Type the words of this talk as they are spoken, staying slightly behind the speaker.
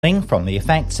From the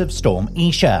effects of Storm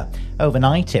Isha.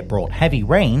 Overnight, it brought heavy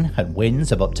rain and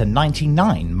winds of up to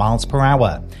 99 miles per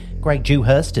hour. Greg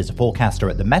Dewhurst is a forecaster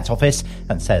at the Met Office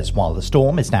and says while the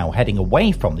storm is now heading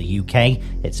away from the UK,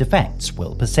 its effects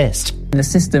will persist. The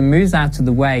system moves out of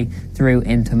the way through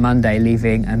into Monday,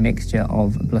 leaving a mixture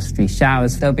of blustery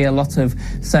showers. There'll be a lot of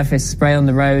surface spray on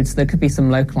the roads. There could be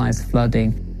some localised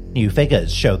flooding. New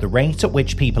figures show the rate at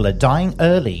which people are dying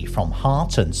early from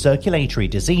heart and circulatory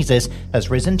diseases has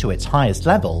risen to its highest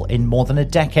level in more than a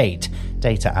decade.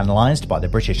 Data analysed by the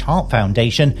British Heart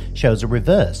Foundation shows a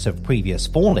reverse of previous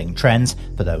falling trends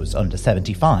for those under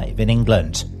 75 in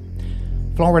England.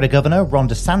 Florida Governor Ron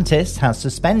DeSantis has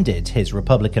suspended his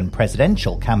Republican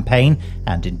presidential campaign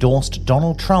and endorsed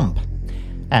Donald Trump.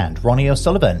 And Ronnie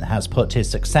O'Sullivan has put his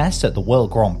success at the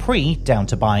World Grand Prix down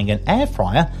to buying an air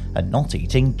fryer and not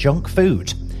eating junk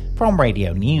food. From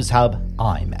Radio News Hub,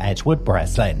 I'm Edward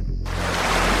Breslin.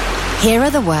 Here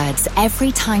are the words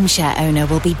every timeshare owner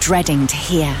will be dreading to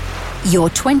hear. Your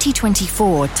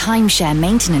 2024 timeshare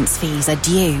maintenance fees are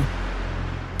due.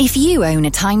 If you own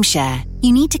a timeshare,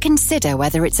 you need to consider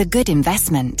whether it's a good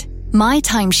investment.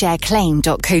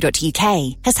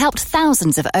 MyTimeshareClaim.co.uk has helped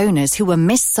thousands of owners who were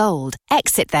missold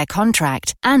exit their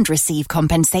contract and receive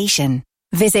compensation.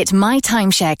 Visit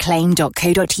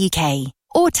MyTimeshareClaim.co.uk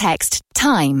or text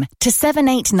TIME to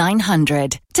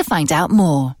 78900 to find out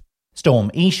more.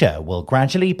 Storm Isha will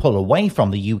gradually pull away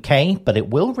from the UK, but it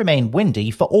will remain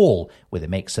windy for all, with a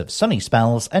mix of sunny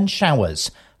spells and showers.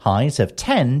 Highs of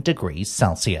 10 degrees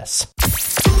Celsius.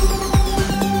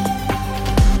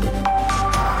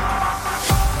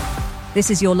 This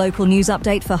is your local news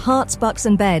update for Herts, Bucks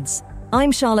and Beds.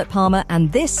 I'm Charlotte Palmer and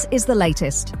this is the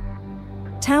latest.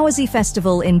 Towersey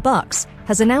Festival in Bucks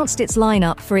has announced its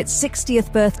lineup for its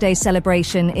 60th birthday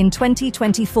celebration in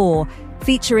 2024,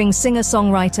 featuring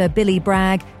singer-songwriter Billy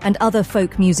Bragg and other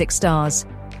folk music stars.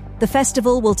 The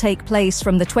festival will take place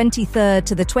from the 23rd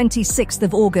to the 26th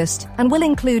of August and will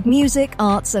include music,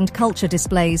 arts and culture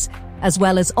displays, as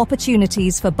well as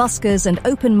opportunities for buskers and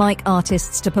open mic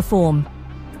artists to perform.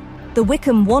 The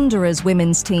Wycombe Wanderers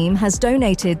women's team has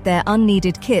donated their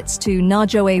unneeded kits to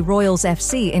Najoe Royals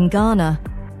FC in Ghana.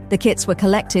 The kits were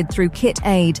collected through Kit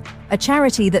Aid, a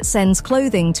charity that sends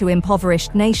clothing to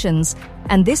impoverished nations,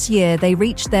 and this year they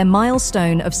reached their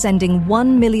milestone of sending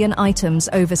 1 million items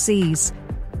overseas.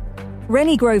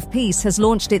 Rennie Grove Peace has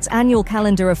launched its annual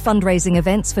calendar of fundraising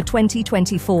events for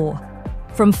 2024.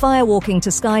 From firewalking to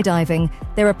skydiving,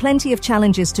 there are plenty of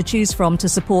challenges to choose from to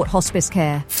support hospice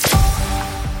care.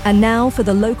 And now for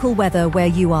the local weather where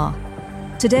you are.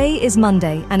 Today is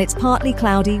Monday and it's partly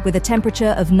cloudy with a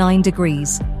temperature of 9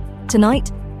 degrees.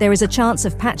 Tonight, there is a chance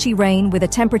of patchy rain with a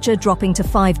temperature dropping to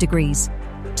 5 degrees.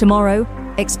 Tomorrow,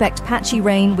 expect patchy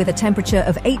rain with a temperature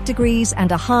of 8 degrees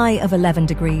and a high of 11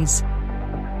 degrees.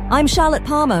 I'm Charlotte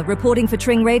Palmer reporting for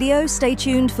Tring Radio. Stay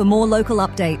tuned for more local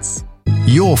updates.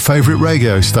 Your favourite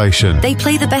radio station. They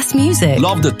play the best music.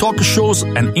 Love the talk shows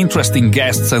and interesting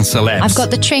guests and celebs. I've got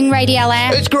the Tring Radio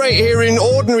app. It's great hearing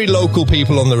ordinary local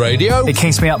people on the radio. It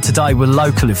keeps me up to date with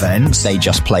local events. They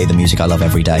just play the music I love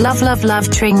every day. Love, love, love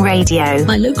Tring Radio.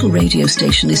 My local radio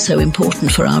station is so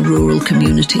important for our rural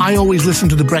community. I always listen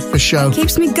to The Breakfast Show.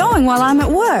 Keeps me going while I'm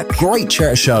at work. Great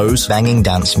church shows. Banging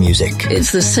dance music.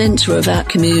 It's the centre of our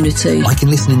community. I can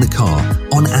listen in the car,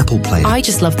 on Apple Play. I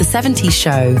just love the 70s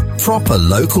show. Proper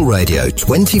local radio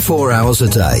 24 hours a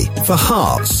day for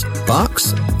Herts,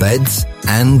 Bucks, Beds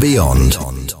and beyond.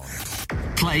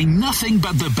 Playing nothing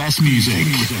but the best music.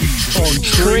 On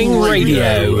Tring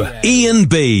Radio. Ian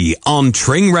B on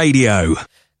Tring Radio.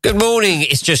 Good morning,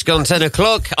 it's just gone 10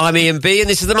 o'clock. I'm Ian B and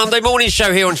this is the Monday Morning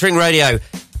Show here on Tring Radio.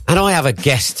 And I have a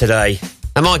guest today.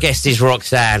 And my guest is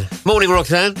Roxanne. Morning,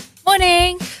 Roxanne.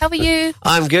 Morning, how are you?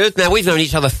 I'm good. Now, we've known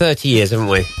each other 30 years, haven't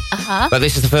we? Uh-huh. But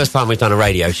this is the first time we've done a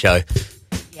radio show.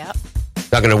 Yep.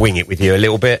 I'm going to wing it with you a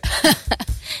little bit.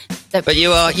 But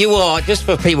you are, just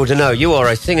for people to know, you are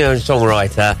a singer and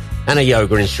songwriter and a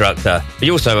yoga instructor. But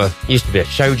you also used to be a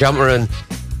show jumper. And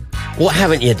what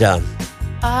haven't you done?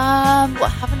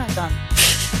 What haven't I done?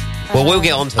 Well, we'll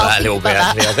get on to that a little bit,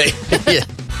 actually, I think. Yeah.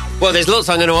 Well, there's lots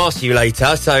I'm going to ask you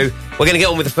later, so we're going to get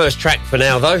on with the first track for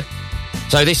now, though.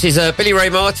 So this is Billy Ray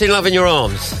Martin, Love in Your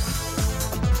Arms.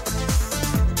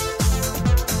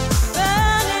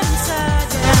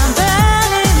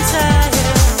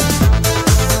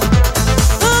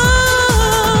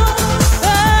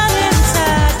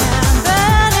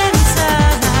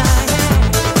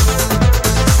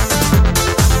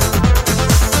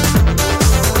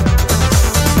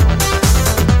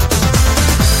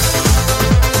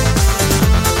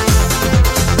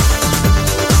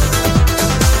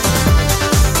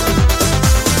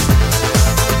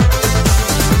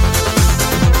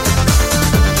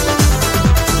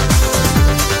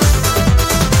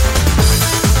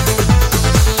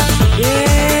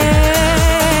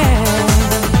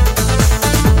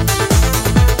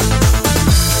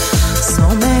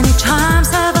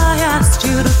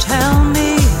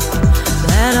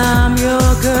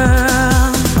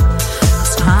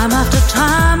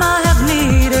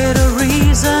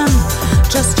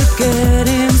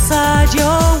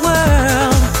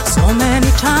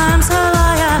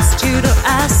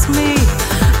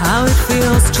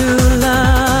 to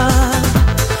love.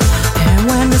 And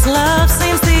when this love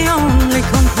seems the only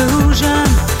conclusion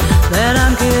that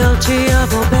I'm guilty of,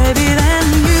 oh baby, then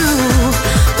you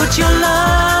put your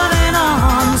loving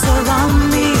arms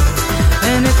around me,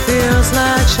 and it feels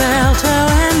like shelter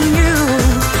when you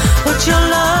put your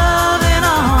loving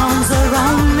arms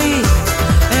around me,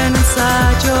 and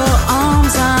inside your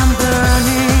arms I'm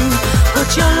burning. Put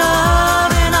your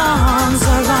loving arms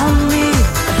around me,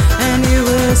 and you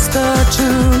whisper to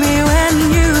me when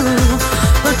you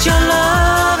put your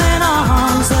loving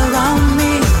arms around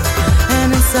me,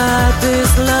 and inside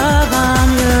this love I'm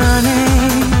yearning.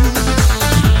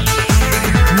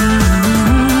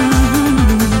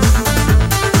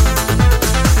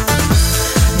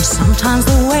 And sometimes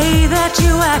the way that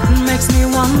you act makes me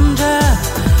wonder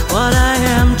what I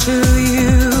am to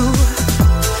you.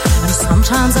 And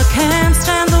sometimes I can't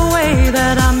stand the way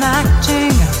that I'm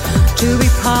acting to be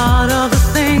part of the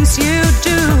things you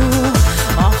do.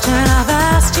 Often I've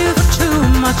asked you for too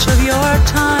much of your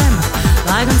time,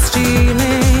 like I'm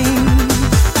stealing.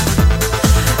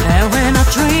 And when I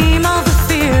dream of the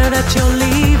fear that you're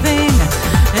leaving,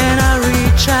 and I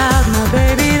reach out, my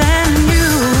baby, then you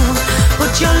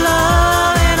put your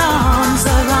loving arms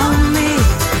around me,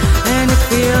 and it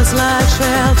feels like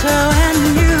shelter when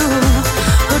you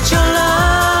put your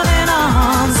loving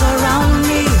arms around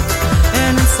me,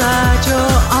 and inside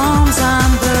your arms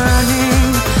I'm burning.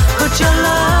 Put your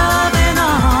loving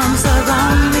arms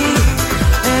around me,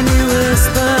 and you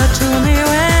whisper to me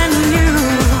when you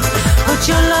put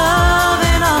your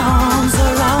loving arms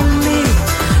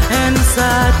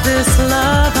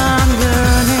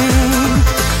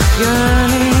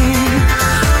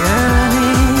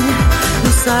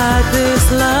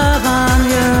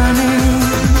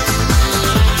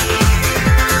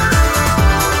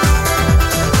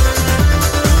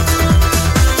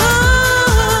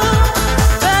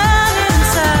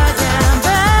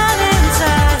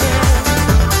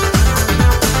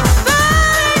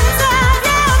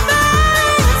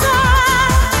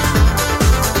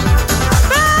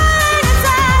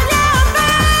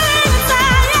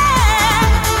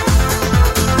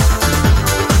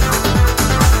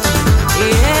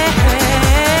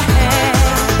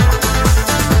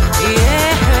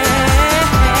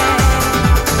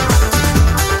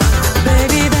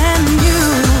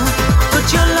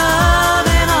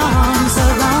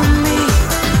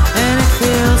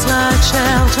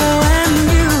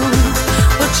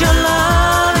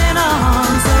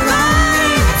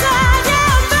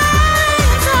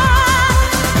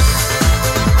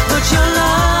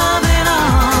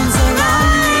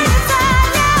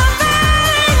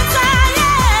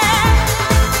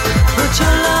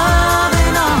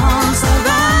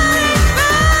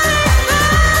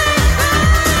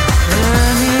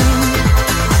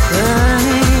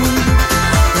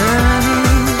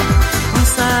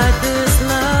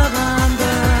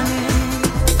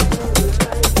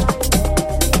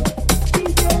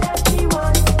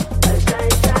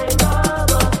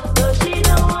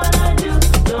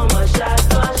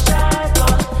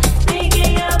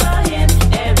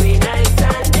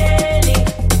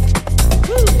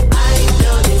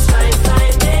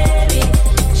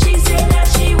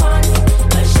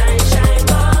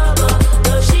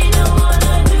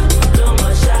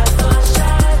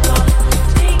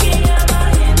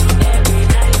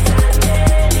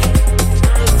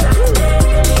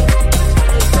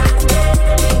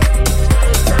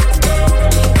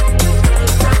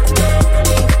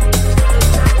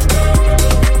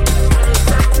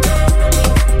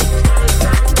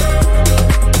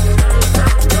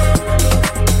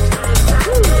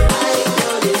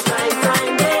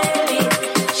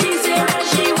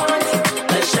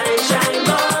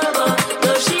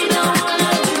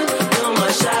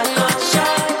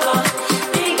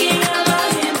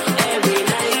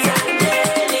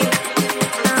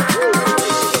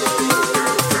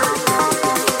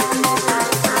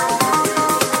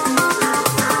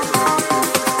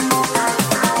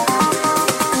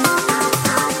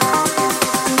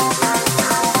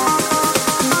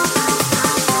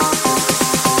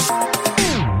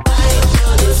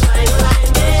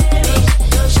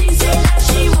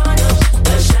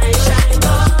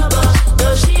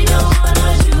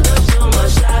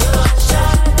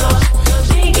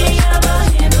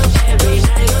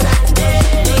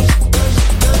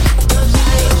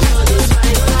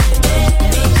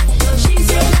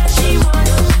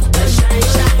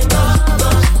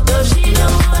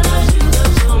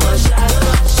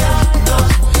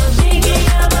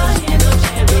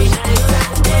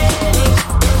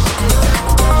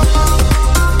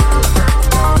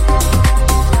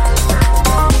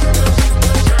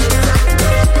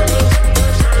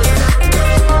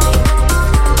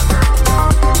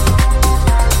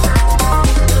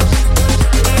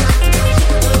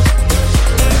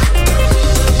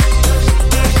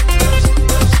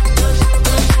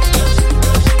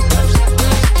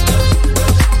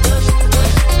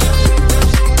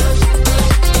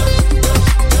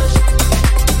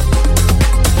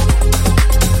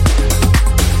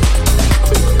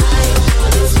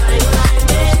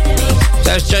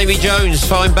Jamie Jones,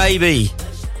 Fine Baby.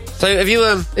 So have you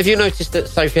noticed that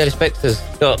Sophie Ellis-Bextor's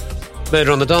got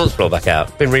Murder on the Dance Floor back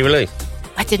out? Been re-released?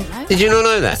 I didn't know. Did you not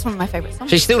know that? That's one of my favourite songs.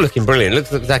 She's still looking brilliant.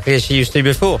 Looks exactly as she used to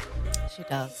before. She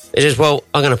does. It is. Well,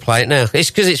 I'm going to play it now.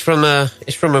 It's because it's from a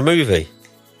movie.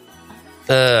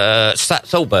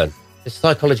 Saltburn. It's a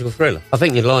psychological thriller. I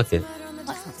think you'd like it.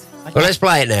 Well, let's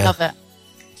play it now. Love it.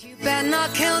 You better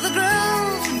not kill the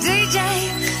groove, DJ.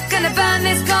 Gonna burn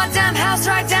this goddamn house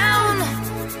right down.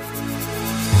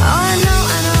 Oh, I know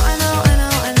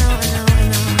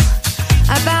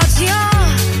about your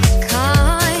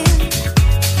kind.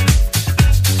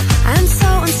 And so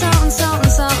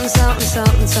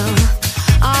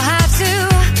I'll have to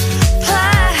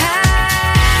play.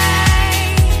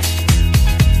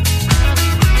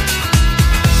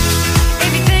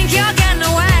 If you think you're getting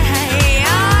away,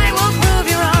 I will prove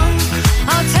you wrong.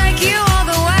 I'll take you all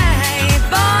the way.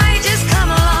 Boy, just come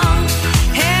along.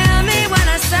 Hear me when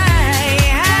I say,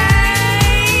 hey.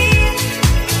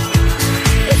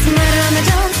 It's murder on the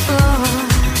dance floor,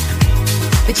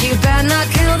 but you better not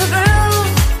kill the groove.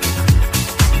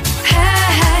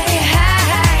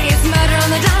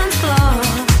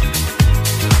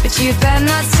 You better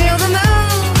not steal the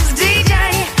moves, DJ.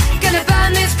 Gonna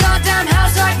burn this goddamn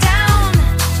house right down.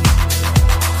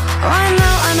 Oh, I know.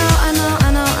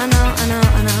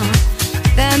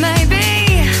 There may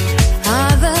be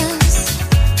others.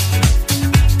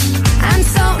 And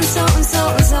so.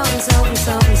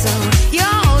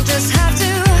 You'll just have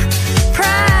to pray.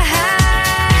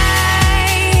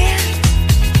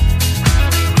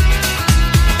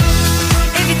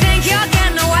 If you think you're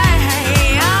getting away,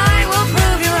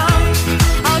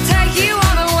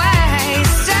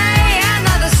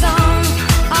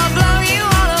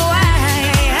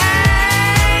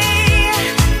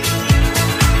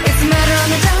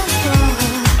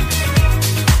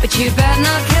 you better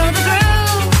not kill the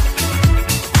groove.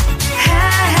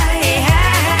 Hey,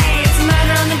 it's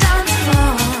murder on the dance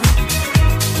floor,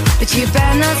 but you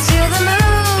better not steal the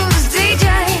moves, DJ.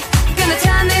 Gonna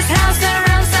turn this house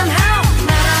around somehow.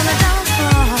 Murder on the dance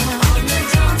floor,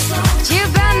 but you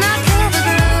better not kill the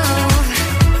groove.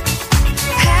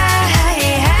 Hey,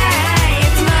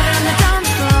 it's murder on the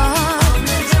dance floor,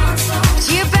 but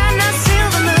you better not steal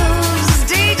the moves,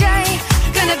 DJ.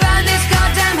 Gonna burn this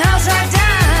goddamn house right down.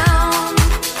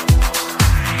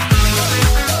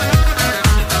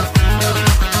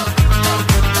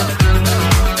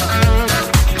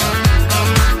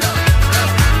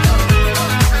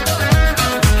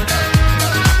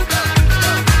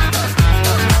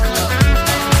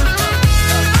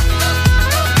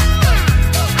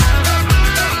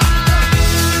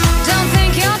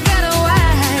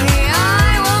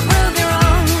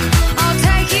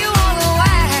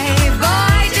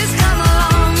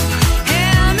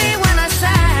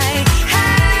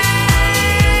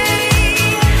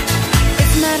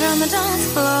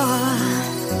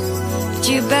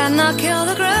 You better not kill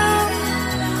the groove.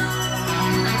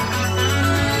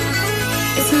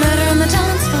 It's murder on the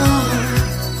dance floor,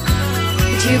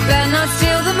 but you better not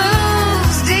steal the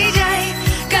moves, DJ.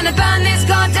 Gonna burn this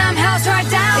goddamn house right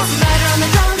down. It's murder on the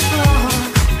dance floor,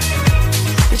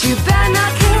 but you better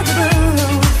not kill the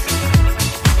groove.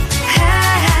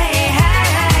 Hey,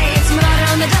 it's murder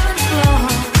on the dance floor,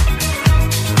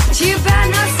 but you better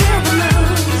not steal the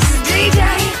moves, DJ.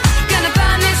 Gonna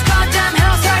burn this goddamn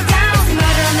house right down.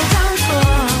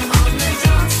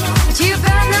 You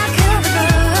better not kill the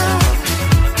groove.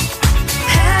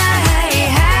 Hey,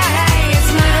 it's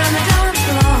murder on the dance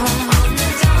floor.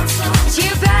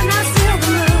 You better not steal the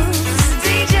moves,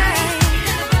 DJ.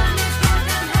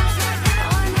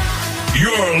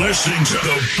 You're listening to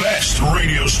the best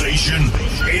radio station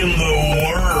in the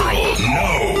world. No,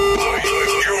 the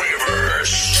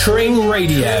universe. Tring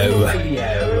Radio.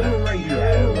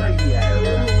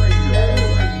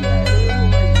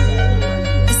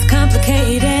 It's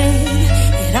complicated.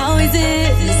 It always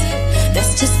is.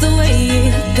 That's just the way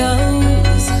it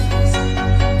goes.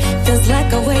 Feels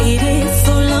like I waited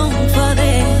so long for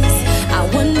this. I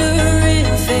wonder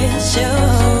if it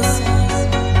shows.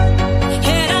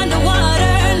 Head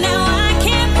underwater, now I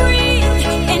can't breathe.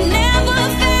 It never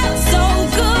felt so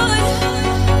good.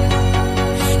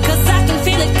 'Cause I can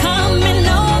feel it coming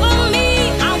over me.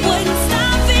 I wouldn't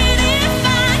stop it if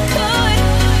I could.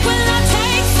 Will I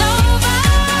take over?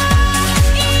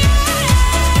 Yeah.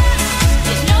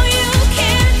 You know you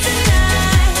can't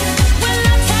deny.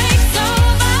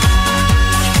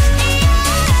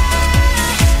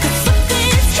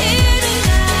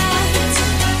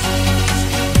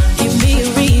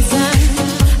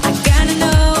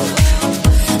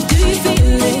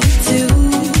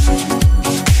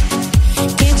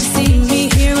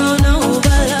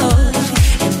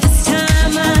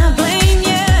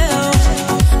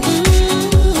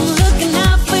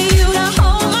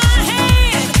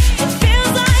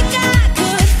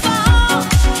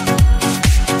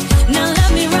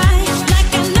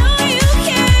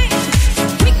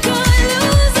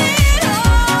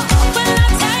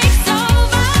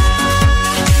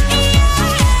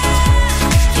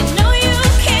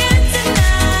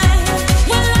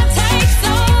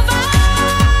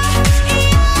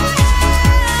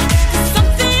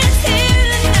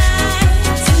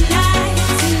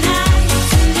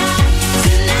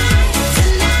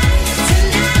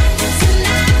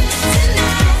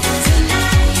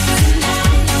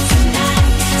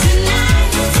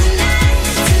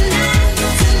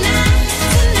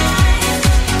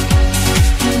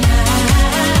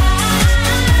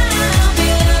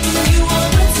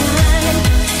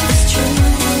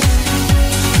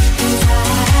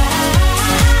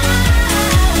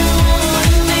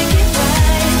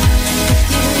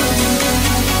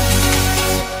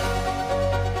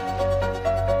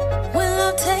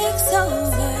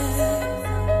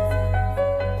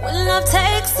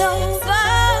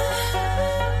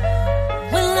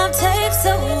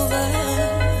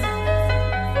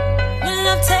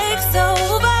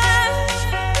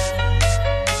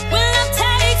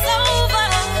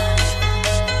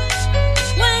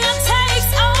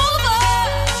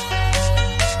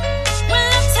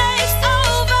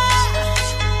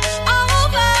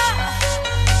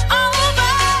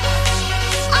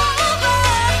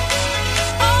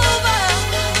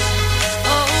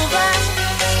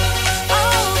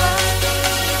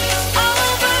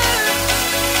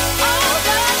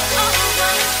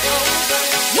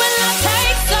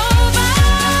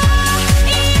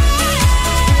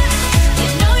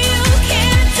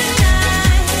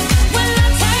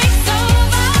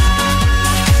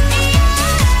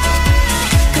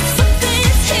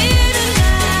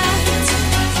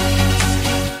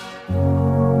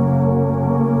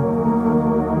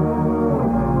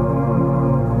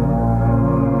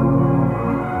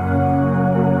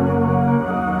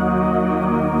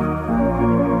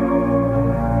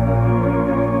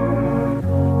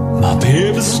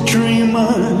 this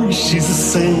dreamer, she's a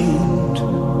saint.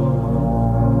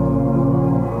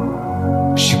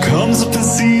 She comes up in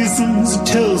seasons and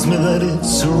tells me that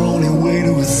it's her only way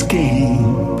to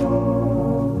escape.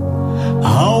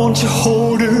 I want to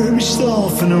hold her, but she's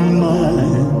off in her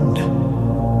mind.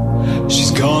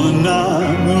 She's gone and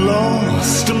I'm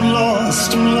lost, I'm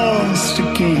lost, I'm lost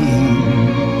again.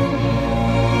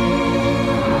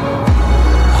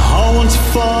 I want to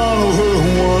follow her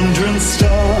wandering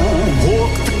star,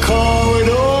 walk the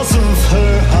corridors of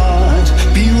her heart,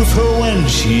 be with her when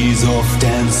she's off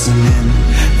dancing in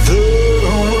the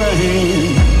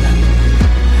rain.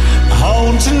 I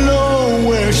want to know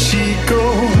where she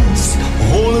goes,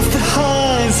 all of the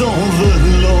highs, all the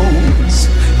lows.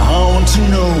 I want to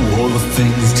know all the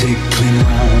things tickling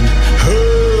around her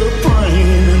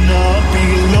brain. And I'd be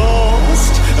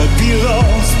lost, I'd be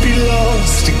lost, be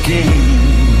lost again.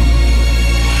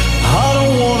 I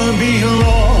don't wanna be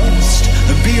lost,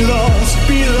 be lost,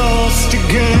 be lost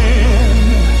again.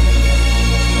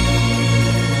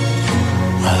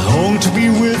 I long to be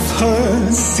with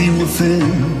her, see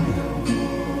within.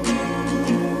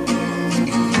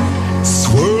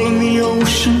 Swirling the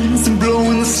oceans and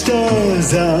blowing the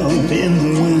stars out in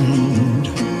the wind.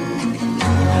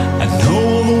 I know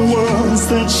all the worlds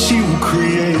that she will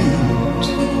create,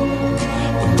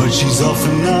 but she's off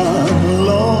and I'm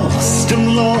lost, I'm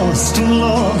lost, I'm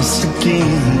lost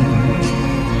again.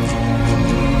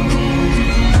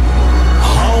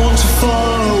 I want to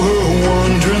follow her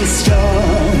wandering star,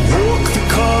 walk the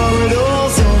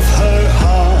corridors of her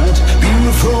heart, be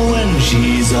with her when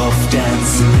she's off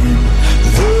dancing in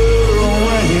the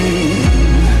rain.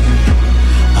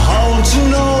 I want to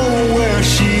know where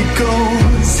she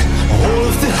goes, all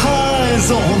of the highs,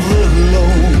 all the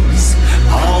lows.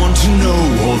 I want to know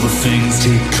all the things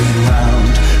tickling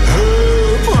around her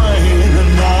brain.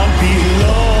 And I'd be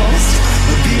lost,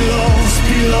 be lost,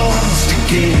 be lost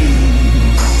again.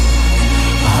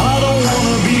 I don't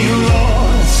wanna be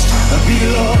lost, be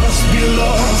lost, be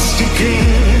lost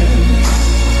again.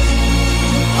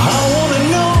 I wanna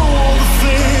know all the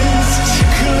things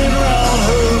tickling around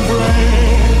her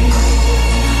brain.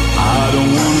 I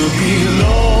don't wanna be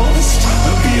lost,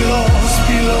 be lost,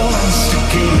 be lost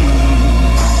again.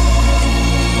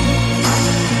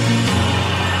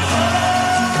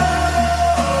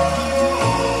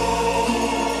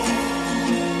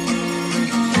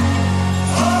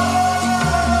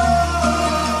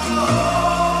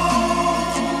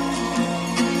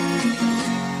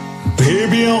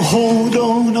 Baby, I'll hold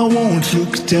on, I won't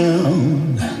look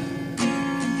down.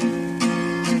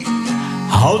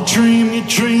 I'll dream your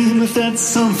dream if that's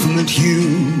something that you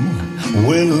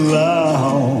will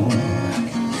allow.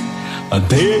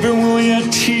 Baby, will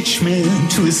you teach me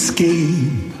to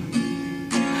escape?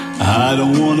 I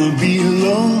don't wanna be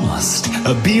lost,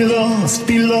 be lost,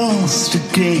 be lost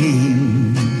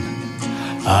again.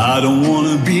 I don't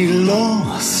wanna be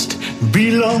lost,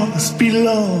 be lost, be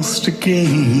lost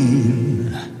again.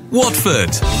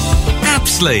 Watford,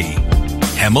 Apsley,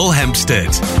 Hemel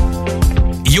Hempstead.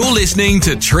 You're listening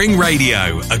to Tring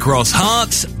Radio across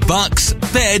Herts, Bucks,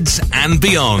 Beds and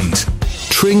beyond.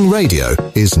 Tring Radio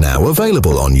is now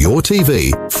available on your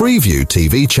TV, Freeview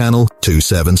TV channel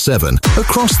 277,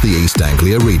 across the East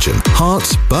Anglia region.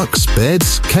 Herts, Bucks,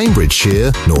 Beds,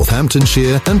 Cambridgeshire,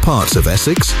 Northamptonshire and parts of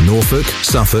Essex, Norfolk,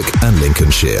 Suffolk and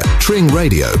Lincolnshire. Tring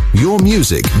Radio, your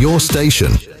music, your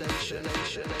station.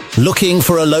 Looking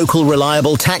for a local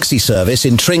reliable taxi service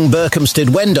in Tring, Berkhamsted,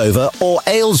 Wendover or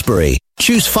Aylesbury?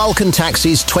 Choose Falcon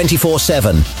Taxis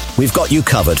 24/7. We've got you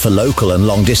covered for local and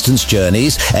long distance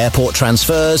journeys, airport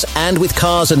transfers, and with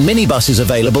cars and minibuses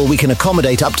available, we can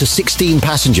accommodate up to 16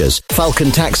 passengers.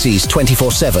 Falcon Taxis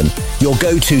 24/7, your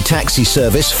go-to taxi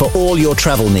service for all your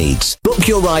travel needs. Book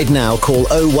your ride now, call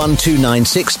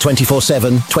 01296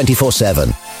 247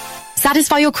 247.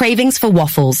 Satisfy your cravings for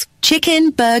waffles,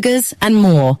 chicken, burgers, and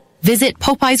more. Visit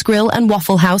Popeye's Grill and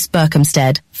Waffle House,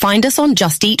 Berkhamsted. Find us on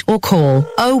Just Eat or call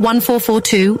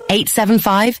 01442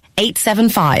 875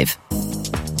 875.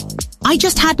 I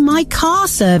just had my car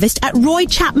serviced at Roy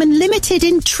Chapman Limited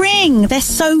in Tring. They're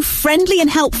so friendly and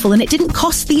helpful, and it didn't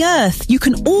cost the earth. You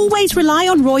can always rely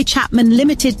on Roy Chapman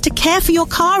Limited to care for your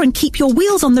car and keep your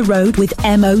wheels on the road with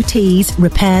MOTs,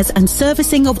 repairs and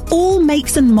servicing of all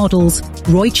makes and models.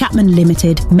 Roy Chapman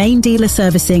Limited, main dealer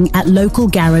servicing at local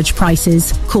garage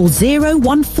prices. Call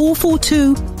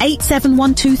 01442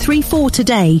 871234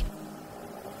 today.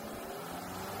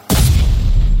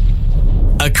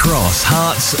 Across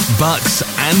Herts, Bucks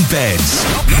and Beds.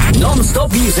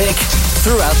 Non-stop music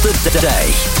throughout the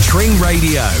day. Tring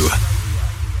Radio.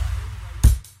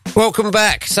 Welcome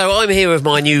back. So I'm here with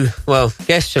my new,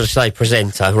 guest, should I say,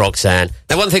 presenter, Roxanne.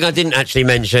 Now, one thing I didn't actually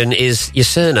mention is your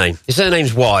surname. Your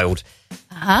surname's Wilde.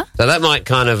 Uh-huh. So that might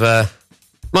kind of,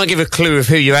 might give a clue of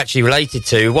who you're actually related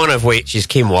to, one of which is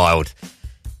Kim Wilde.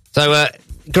 So,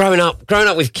 growing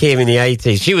up with Kim in the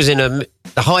 80s, she was in the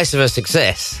height of her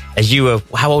success as you were,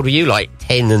 how old were you? Like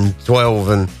 10 and 12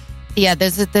 and... Yeah,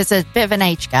 there's a bit of an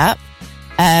age gap.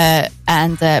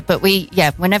 But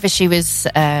whenever she was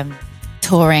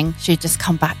touring, she'd just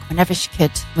come back whenever she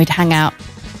could. We'd hang out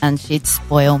and she'd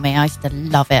spoil me. I used to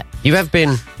love it. You've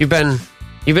been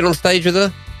on stage with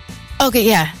her? Okay,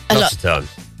 yeah. Lots of times.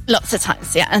 Lots of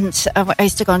times, yeah. And I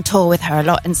used to go on tour with her a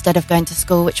lot instead of going to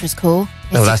school, which was cool.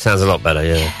 Oh, that sounds a lot better,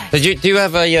 yeah. So do you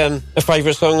have a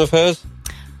favourite song of hers?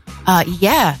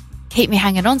 Yeah. Keep Me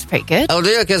Hanging On's pretty good. Oh, do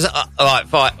you? Because, all right,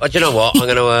 fine. Do you know what? I'm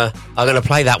gonna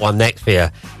play that one next for you.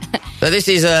 So this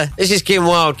is Kim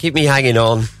Wilde, Keep Me Hanging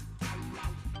On.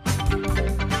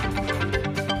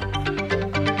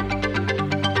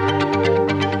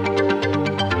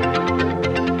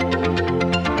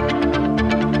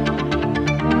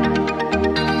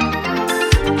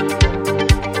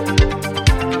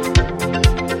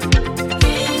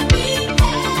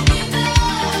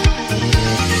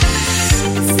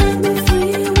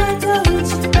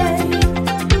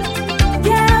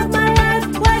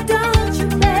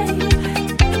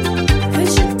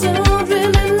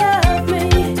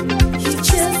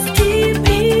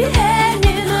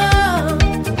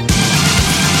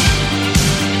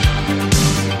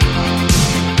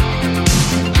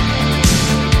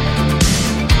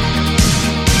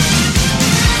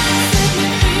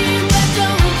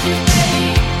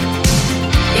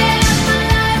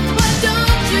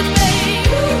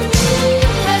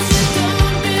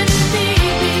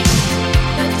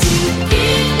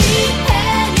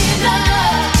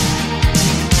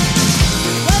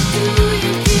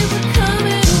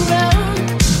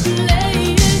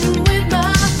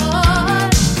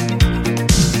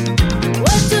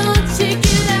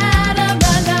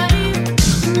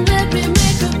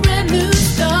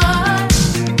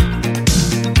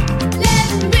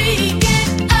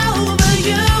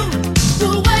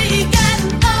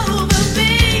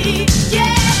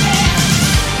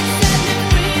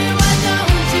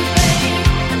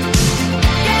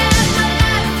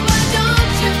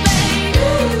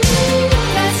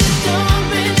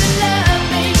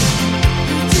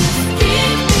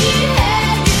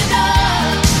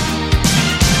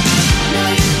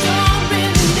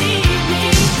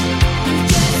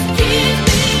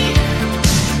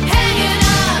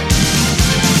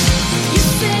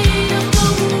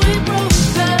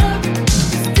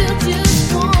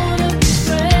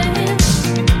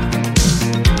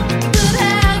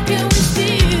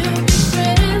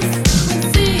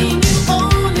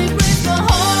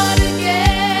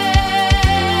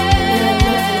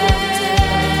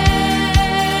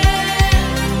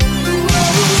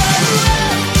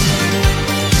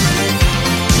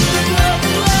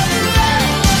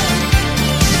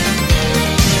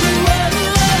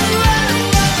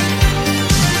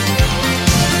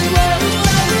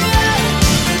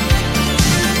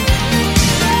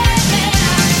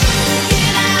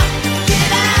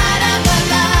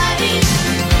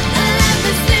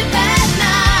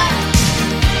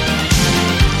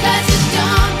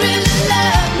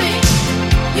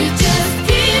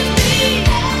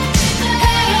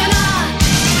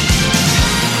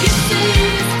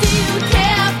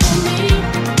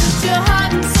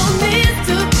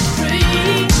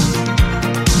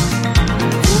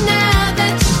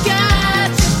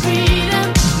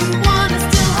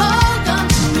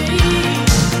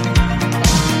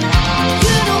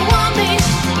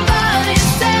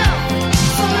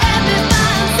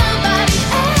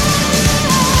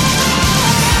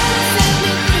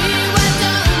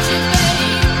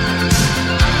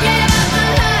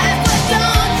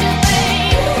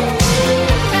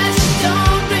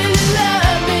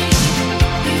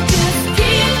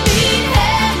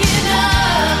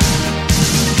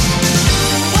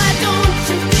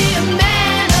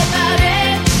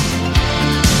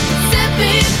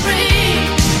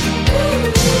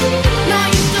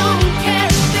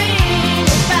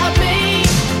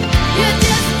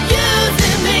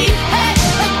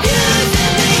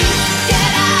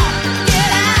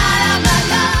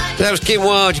 That was Kim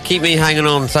Wilde, You Keep Me Hanging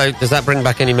On. So does that bring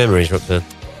back any memories, Roxanne?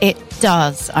 It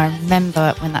does. I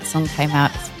remember when that song came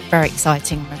out. It's very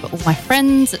exciting. I remember all my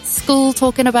friends at school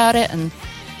talking about it, and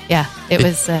yeah, it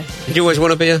was... Did you always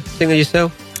want to be a singer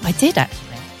yourself? I did,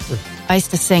 actually. I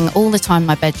used to sing all the time in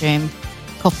my bedroom,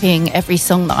 copying every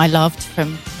song that I loved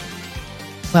from,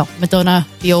 well, Madonna,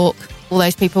 Bjork, all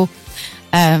those people.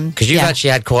 Because you've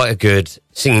actually had quite a good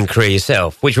singing career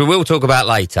yourself, which we will talk about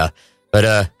later.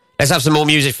 But let's have some more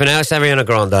music for now. It's Ariana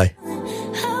Grande.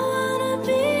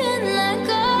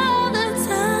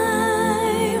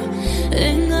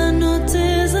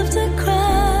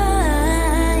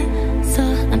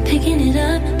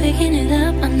 Picking it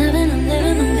up, I'm loving, I'm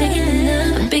living, I'm picking it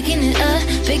up. I'm picking it up,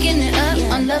 picking it up.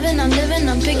 I'm loving, I'm living,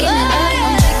 I'm picking it up.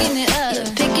 I'm picking it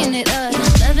up, picking it up.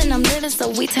 I'm loving, I'm living, so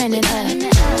we turn it up.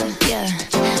 Yeah,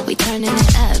 we turning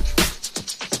it up.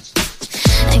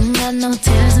 Ain't got no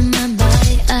tears in my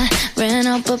body. I ran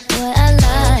out, but boy, I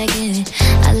like it.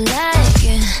 I like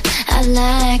it, I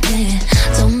like it.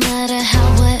 Don't matter how,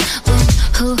 what, when,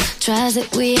 who tries it.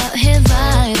 We out here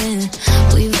vibing,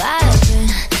 we vibing.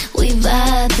 We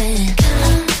vibing.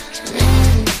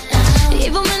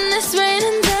 Even when it's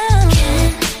raining down,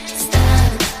 can't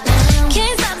stop now.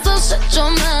 Can't stop, so shut your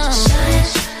mouth.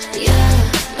 Shut your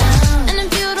mouth. And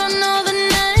if you don't know, then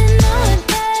I know it,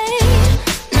 babe.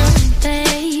 Know it,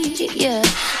 babe. Yeah.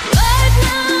 Right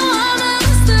now, I'm in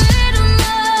a state of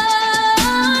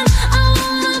mind. I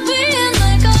wanna be in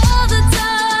like all the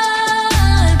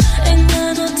time. Ain't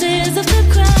got no tears left to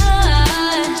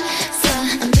cry. So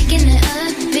I'm picking it up.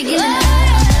 Picking it up,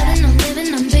 I'm living,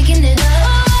 I'm picking it up. I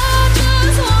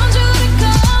just want you to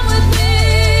come with me.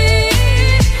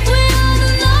 We on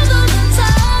another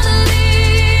mentality.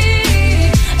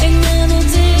 Ain't got no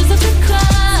tears left to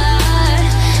cry.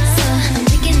 So I'm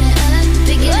picking it up,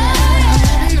 picking it up.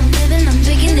 I'm living, I'm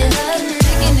picking it up,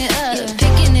 picking it up,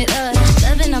 picking it up.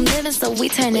 Loving, I'm living, so we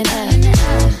turn it up.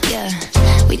 Yeah,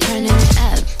 we turning it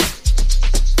up.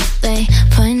 They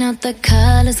point out the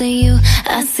colors of you,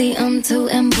 I see them too,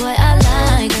 and boy, I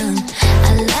like them.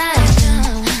 I like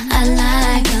them, I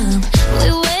like them. We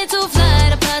way too fly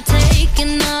to partake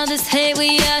in all this hate.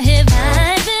 We out here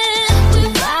vibing, we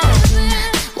vibing,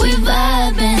 we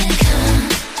vibing.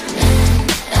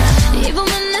 Even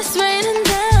when it's raining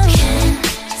down, can't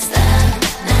stop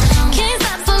now. Can't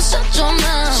stop, so shut your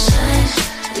mouth.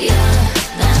 Shut your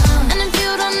mouth. And if you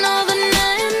don't know, then I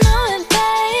know it,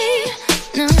 babe.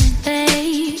 Know it,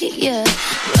 babe. Yeah.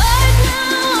 Right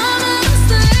now, I'm in a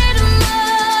state of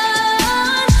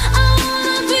mind. I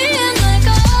wanna be in like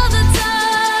all the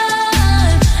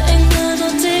time. Ain't got no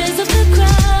tears left to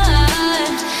cry.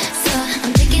 So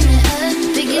I'm picking it up,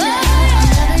 picking it up.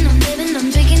 I'm living, I'm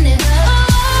picking it up.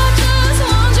 I just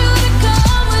want you to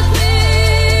come with me.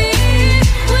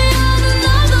 We on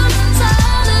another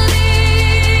mentality.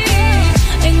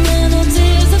 Ain't got no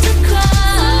tears left to cry.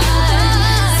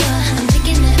 So I'm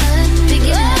picking it up,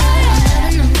 picking it up.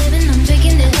 I'm living, I'm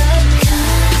picking it up.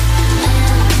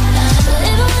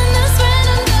 Even when it's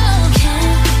raining down,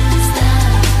 can't stop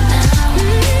now.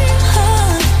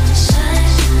 Shut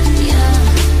your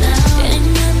mouth. Ain't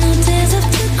got no tears left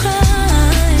to cry.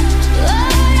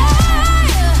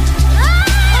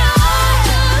 I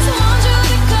just want you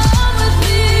to come with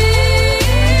me.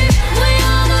 We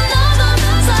on another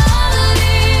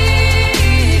mentality.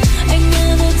 Ain't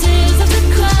got no tears left to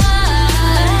cry.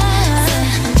 So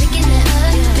I'm picking it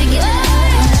up, picking it up.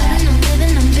 I'm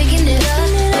living, I'm picking it up,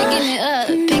 picking it up,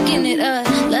 picking it up.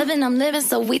 Loving, I'm living,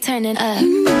 so we turn it up.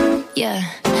 Yeah,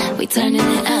 we turning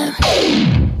it up.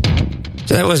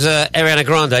 So that was Ariana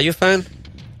Grande. Are you a fan?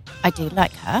 I do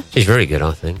like her. She's very good,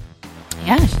 I think.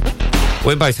 Yeah.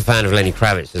 We're both a fan of Lenny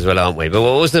Kravitz as well, aren't we? But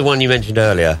what was the one you mentioned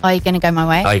earlier? Are you going to go my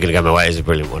way? Are You Gonna Go My Way is a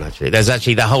brilliant one, actually. There's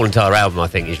actually the whole entire album, I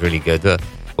think, is really good.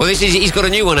 Well, he's got a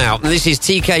new one out, and this is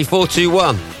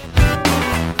TK421.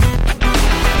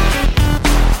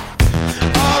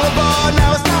 All aboard,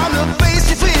 now it's time to face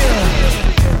your fear.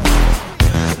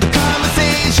 The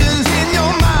conversations in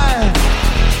your mind.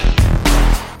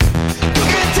 You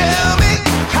can tell me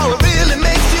how it really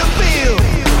makes you feel,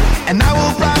 and I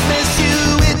will promise you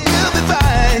it will be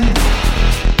fine.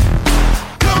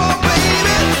 Come on,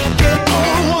 baby, get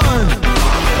on one.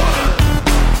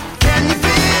 Can you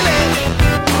feel it?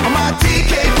 On my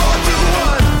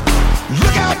TK421.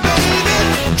 Look out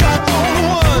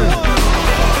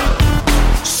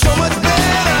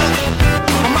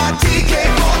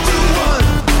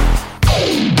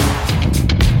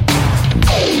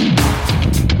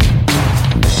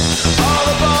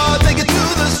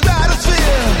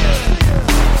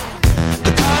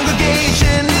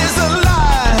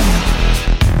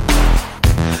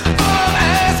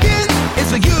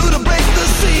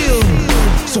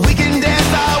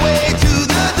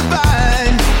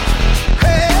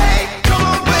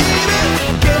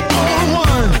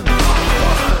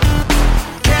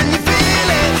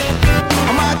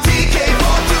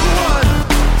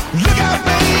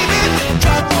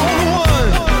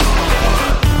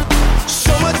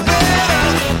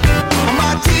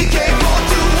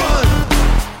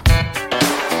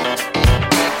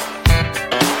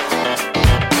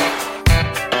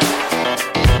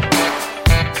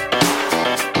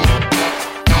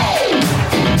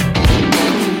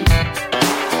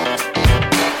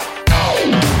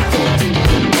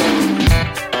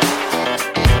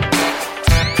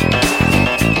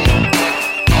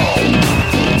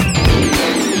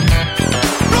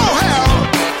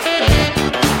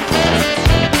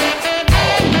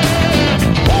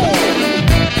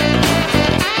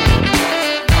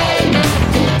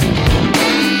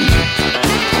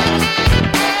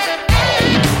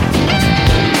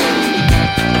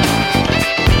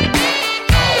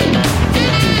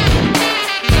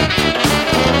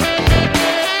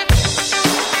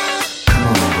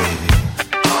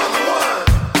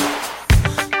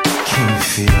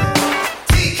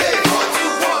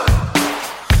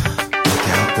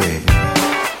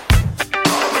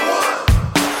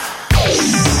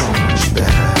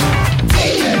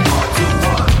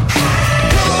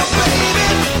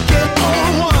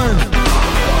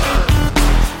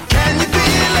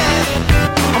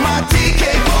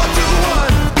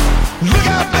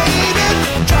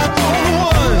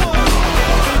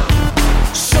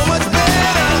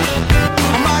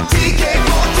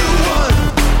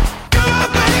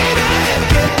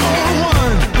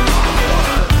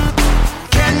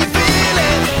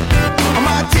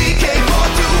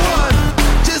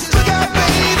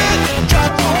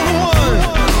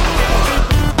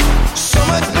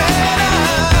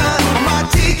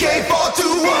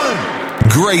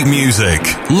Great music,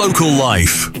 local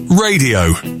life,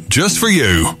 radio, just for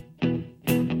you.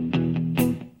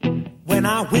 When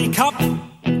I wake up,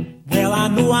 well, I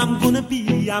know I'm gonna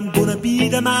be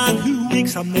the man who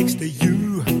wakes up next to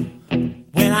you.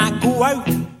 When I go out,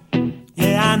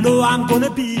 yeah, I know I'm gonna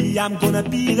be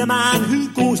the man who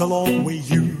goes along with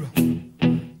you.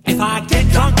 If I get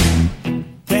drunk,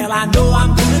 well, I know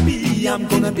I'm gonna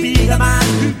be the man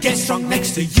who gets drunk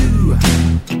next to you.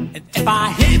 And if I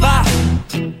haver,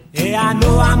 yeah, I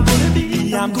know I'm gonna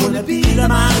be the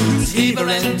man who's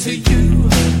havering to you.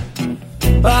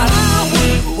 But I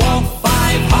would walk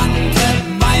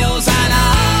 500 miles and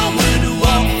I would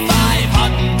walk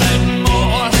 500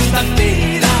 more just to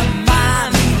be the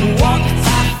man who walked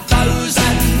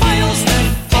 1,000 miles to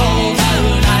fall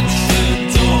down at your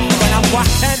door. When I'm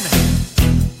walking,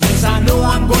 yes, I know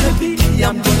I'm gonna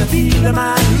be the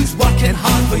man who's working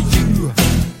hard for you.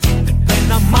 And when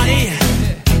the money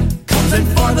comes in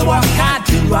for the work I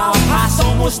do, I'll pass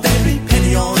almost every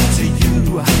penny on to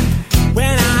you.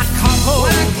 When I come home,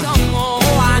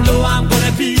 oh, I know I'm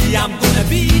gonna be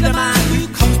the man who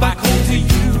comes back home to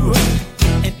you.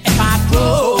 And if I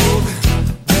broke,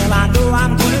 well, I know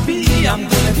I'm gonna be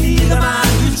the man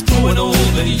who's growing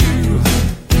over you.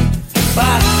 But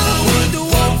I would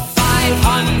walk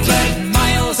 500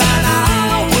 miles and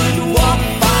I would walk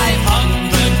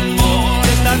 500 more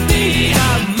just to be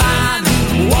the man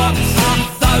who walks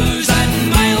 1,000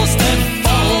 miles to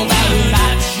fall down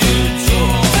at your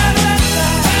door.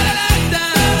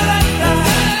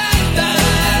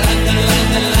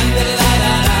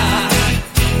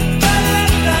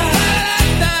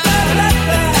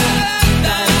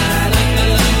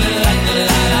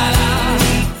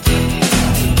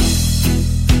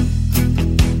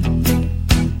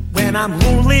 When I'm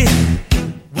lonely,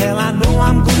 well, I know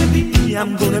I'm gonna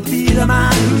be the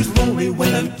man who's lonely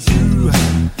without you.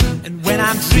 And when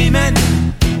I'm dreaming,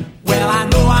 well, I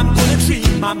know I'm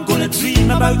gonna dream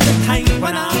about the time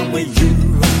when I'm with you.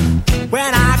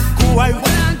 When I go out,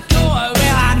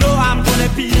 well, I know I'm gonna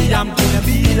be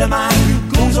the man who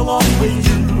goes along with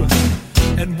you.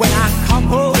 And when I come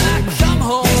home, yes,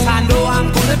 I know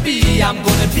I'm gonna be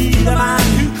the man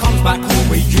who comes back home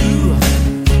with you.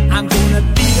 I'm gonna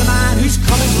be the man who's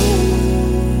coming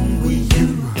home with you.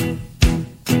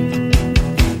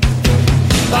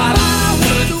 But I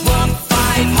would walk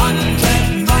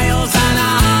 500 miles and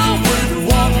I would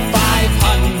walk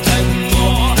 500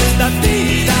 more just to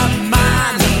be the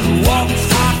man who walks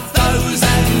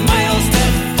 1,000 miles to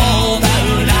fall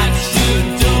down at your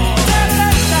door.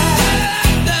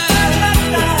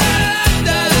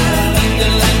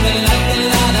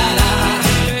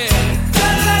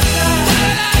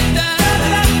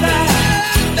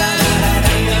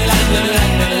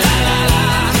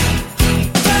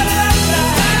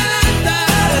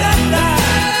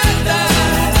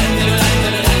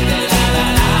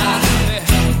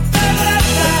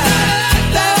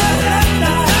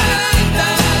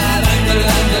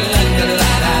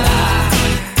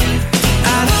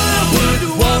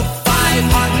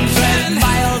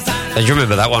 Do you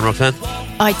remember that one, Roxanne?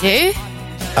 I do.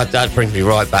 That brings me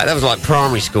right back. That was like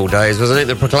primary school days, wasn't it?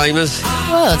 The Proclaimers? It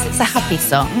was. It's a happy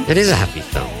song. It is a happy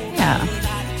song. Yeah.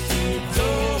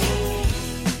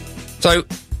 So,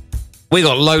 we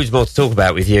got loads more to talk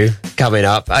about with you coming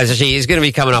up. Actually, it's going to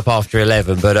be coming up after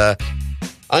 11, but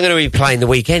I'm going to be playing The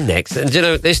Weeknd next. And you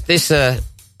know, The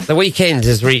Weeknd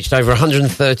has reached over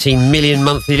 113 million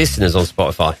monthly listeners on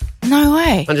Spotify. No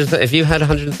way. Have you had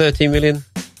 113 million?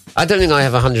 I don't think I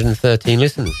have 113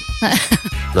 listeners.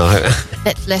 No.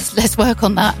 Let's work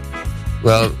on that.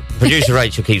 Well, producer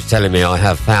Rachel keeps telling me I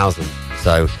have thousands,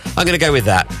 so I'm going to go with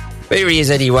that. But here he is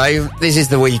anyway. This is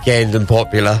The Weeknd and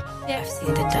Popular. I've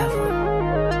seen the devil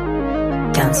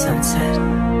down Sunset,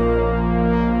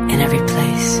 in every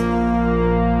place,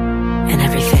 in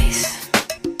every face.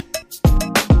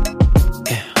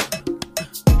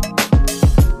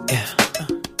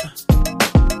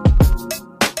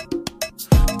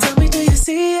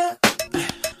 See her,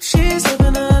 she's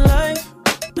living her life.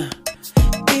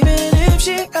 Even if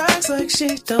she acts like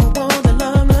she don't want the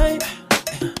limelight.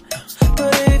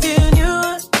 But if you knew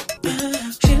her,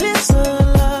 she lives a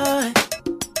lie.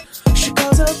 She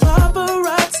calls her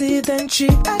paparazzi, then she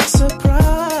acts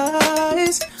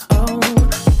surprised.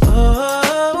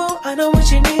 Oh, I know what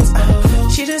she needs.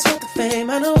 She just want the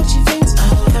fame, I know what she thinks.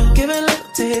 Give her a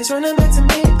little taste, running back to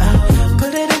me.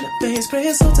 Put it in the veins, pray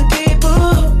it's all to keep.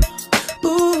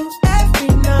 Ooh, every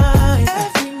night,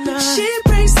 she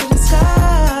prays to the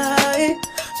sky,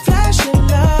 flashing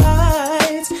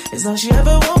lights, it's all she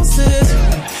ever wants is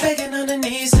begging on her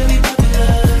knees to be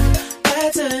popular,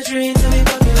 that's her dream to be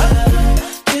popular,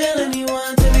 kill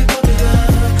anyone to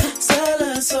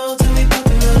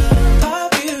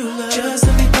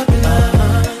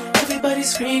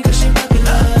screen cause she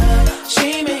popular.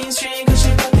 She mainstream cause she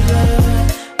popular.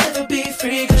 Never be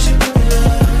free cause she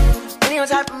popular. Money on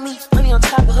top of me, money on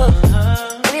top of her.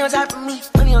 Money on top of me,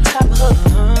 money on top of her.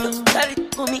 Daddy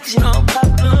for me cause you know I'm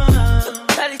popular.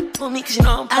 Daddy for me cause you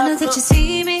know I'm popular. I know that you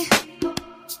see me,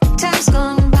 time's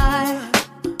gone by.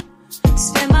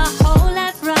 Spend my whole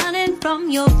life running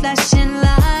from your flashing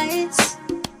lights.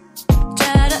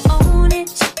 Try to own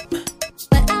it,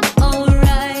 but I'm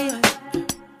alright.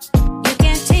 You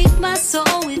can't take my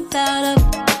soul without a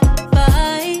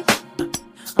fight.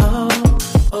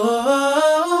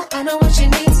 Oh, I know what she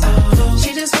needs. Oh,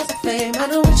 she just wants the fame. I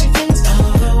know what she thinks.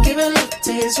 Oh, give her a little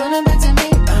taste, running back to me.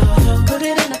 Oh, put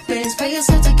it in her face, pay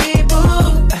yourself to keep.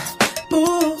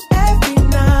 Ooh, every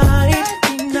night.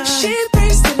 She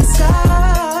prays to the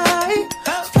sky,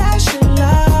 flashing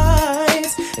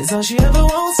lights. It's all she ever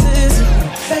wants is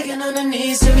begging on her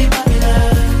knees to be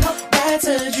popular. That's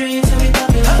a dream to be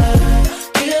popular.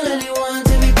 Kill anyone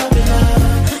to be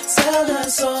popular. Sell her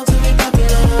soul to be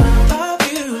popular.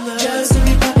 Popular, just to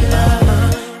be popular.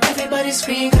 Everybody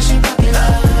scream cause she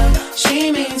popular.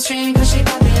 She mainstream cause she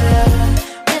popular.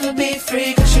 Never be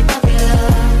free cause she popular.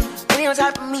 Money on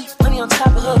top of me, money on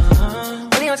top of her.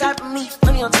 Money on top of me,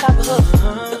 money on top of her.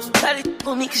 Shawty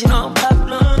for me cause you know I'm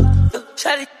popular.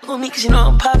 Shawty for me cause you know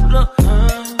I'm popular.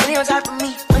 Money on top of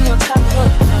me, money on top of her.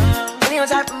 Money on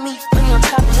top of me, money on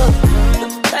top of her.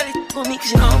 Shawty for me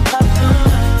cause you know I'm popular.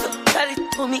 Shawty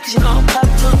for me cause you know I'm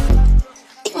popular.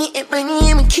 Eating it,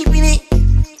 money, I'm keeping it.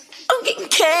 I'm getting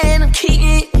can, I'm keeping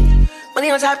it.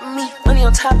 Money on top of me, money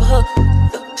on top of her.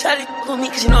 Shawty for me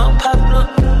cause you know I'm popular.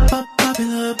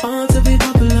 Popular, born to be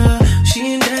popular. She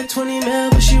ain't that 20 mil,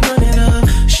 but she run it up.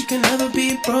 She can never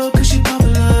be broke cause she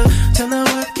popular. Turn that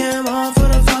webcam on for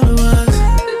the followers.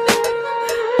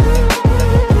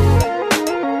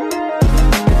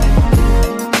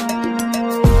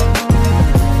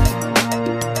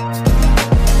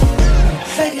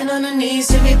 Faking on her knees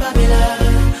to be popular.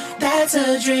 That's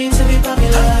a dream to be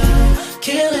popular.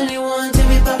 Kill anyone to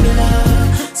be popular.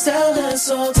 Sell her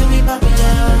soul to be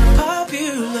popular.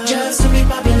 Popular, just to be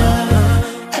popular.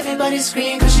 Everybody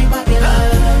scream cause she popular.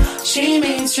 She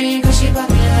mainstream cause she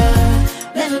popular.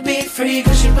 Never be free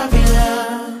cause she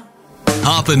popular.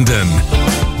 Harpenden,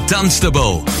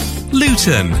 Dunstable,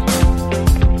 Luton.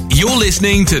 You're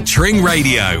listening to Tring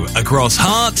Radio across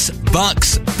Herts,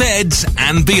 Bucks, Beds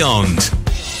and beyond.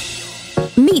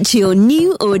 Meet your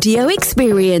new audio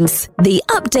experience, the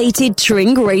updated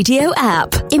Tring Radio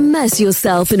app. Immerse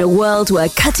yourself in a world where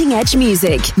cutting-edge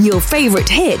music, your favourite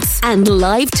hits, and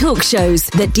live talk shows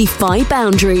that defy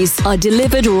boundaries are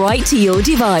delivered right to your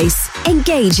device.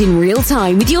 Engage in real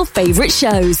time with your favourite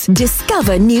shows.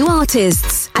 Discover new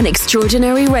artists, an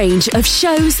extraordinary range of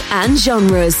shows and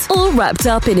genres, all wrapped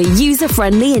up in a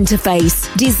user-friendly interface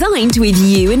designed with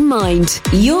you in mind.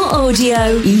 Your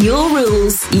audio, your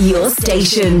rules, your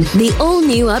station. The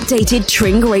all-new updated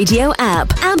Tring Radio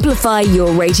app. Amplify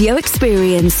your radio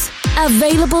experience.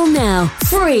 Available now,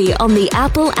 free on the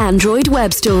Apple Android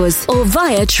web stores or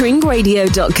via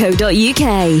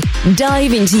tringradio.co.uk.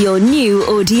 Dive into your new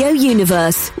audio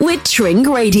universe with Tring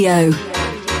Radio.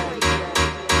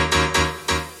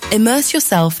 Immerse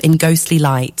yourself in Ghostly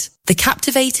Light, the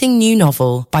captivating new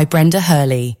novel by Brenda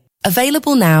Hurley.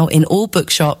 Available now in all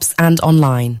bookshops and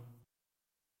online.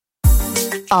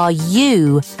 Are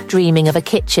you dreaming of a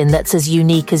kitchen that's as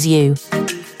unique as you?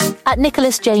 At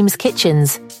Nicholas James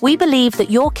Kitchens, we believe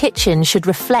that your kitchen should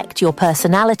reflect your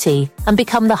personality and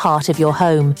become the heart of your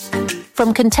home.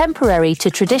 From contemporary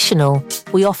to traditional,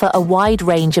 we offer a wide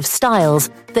range of styles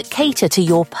that cater to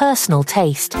your personal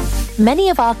taste. Many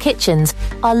of our kitchens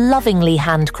are lovingly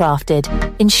handcrafted,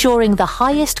 ensuring the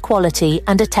highest quality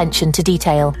and attention to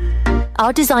detail.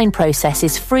 Our design process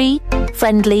is free,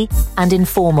 friendly and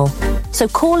informal. So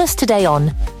call us today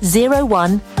on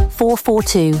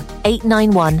 01442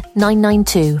 891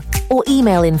 992 or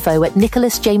email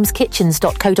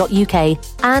info@nicholasjameskitchens.co.uk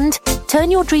and turn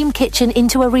your dream kitchen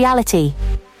into a reality.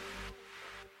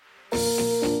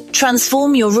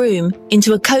 Transform your room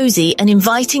into a cosy and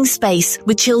inviting space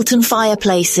with Chiltern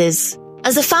Fireplaces.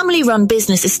 As a family-run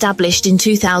business established in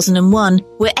 2001,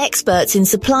 we're experts in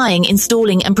supplying,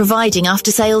 installing and providing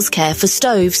after-sales care for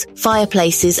stoves,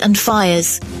 fireplaces and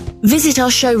fires. Visit our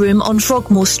showroom on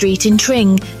Frogmore Street in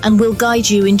Tring and we'll guide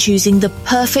you in choosing the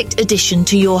perfect addition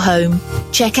to your home.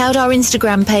 Check out our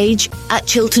Instagram page at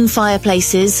Chiltern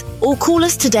Fireplaces or call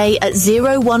us today at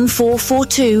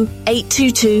 01442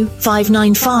 822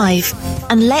 595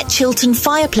 and let Chiltern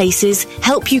Fireplaces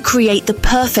help you create the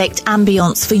perfect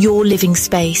ambience for your living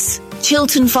space.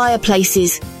 Chiltern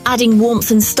Fireplaces, adding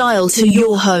warmth and style to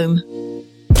your home.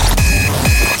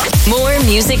 More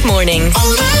Music Morning.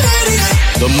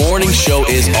 The morning show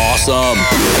is awesome.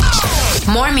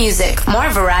 More music, more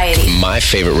variety. My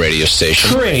favorite radio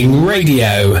station. Tring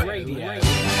Radio.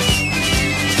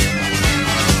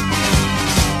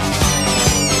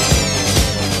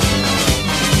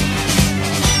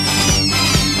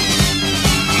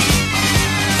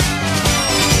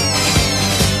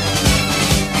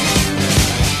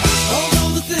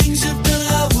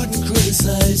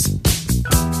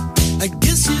 I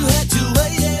guess you had to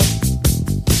wait it.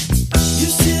 You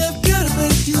see, I've got to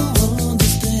make you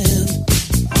understand.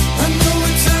 I know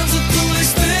it sounds a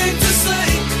foolish thing to say,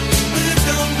 but it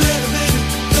don't matter, baby,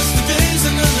 'cause today's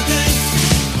another day.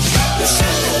 You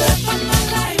shine the light on my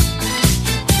life.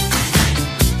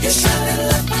 You shine the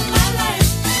light on my life.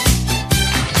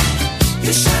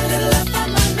 You shine the light on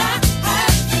my life.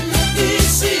 And let me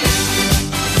see.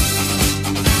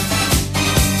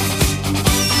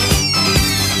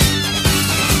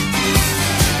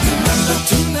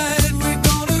 Tonight we're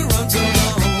gonna run so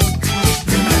long.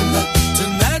 Remember,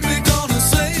 tonight we're gonna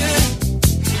say it.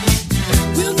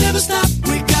 We'll never stop,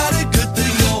 we got a good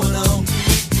thing going on.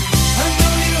 I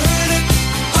know you heard it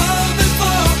all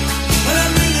before, but I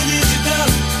really need you,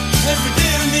 darling. Every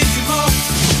day I need you more.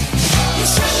 You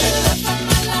shine the light on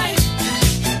my life.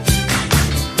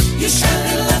 You shine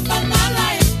the light on my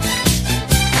life.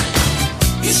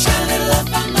 You shine the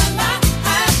light on my life.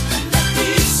 Let me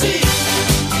see.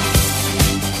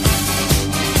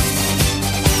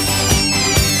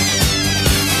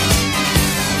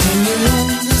 Can you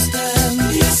understand?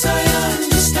 Yes, I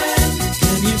understand.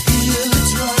 Can you feel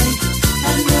it's right?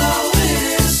 I know it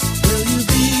is. Will you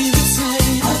be the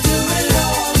same? I'll do it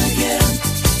all again.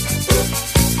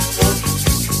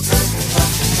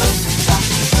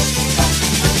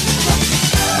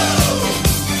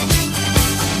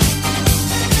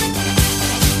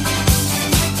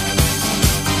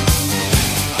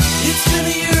 It's been a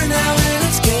year now and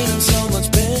it's getting so much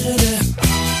better.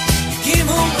 You came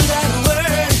home without a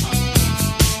word.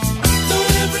 Though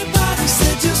everybody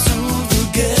said you're so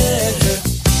forget her.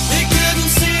 They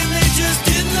couldn't see and they just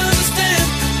didn't understand.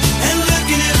 And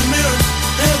looking in the mirror,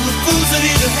 they were fools that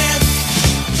either hand.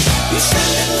 You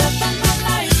shine the light on my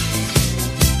life.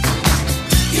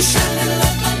 You shine the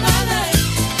light on my life.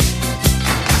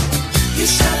 You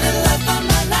shine the light on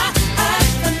my life.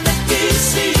 And let me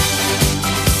see.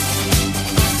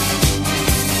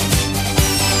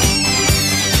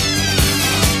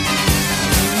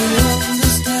 Can you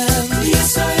understand?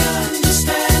 Yes, I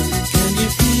understand. Can you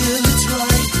feel it's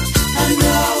right? I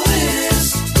know it is.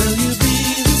 Will you be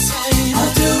the same?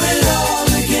 I'll do it all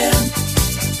again.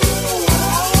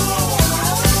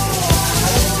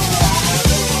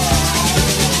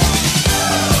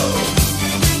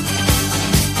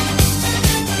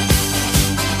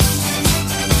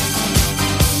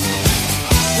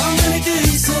 How many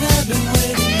days that I've been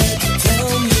waiting here to tell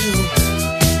you?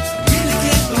 Really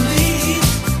can't believe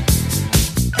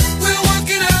we're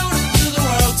walking out into the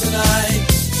world tonight.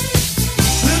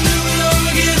 We'll do it all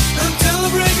again until the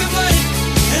break of light.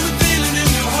 And the feeling in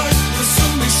your heart will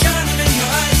soon be shining in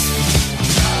your eyes.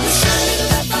 You shine the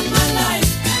light on my life.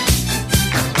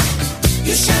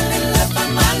 You shine the light on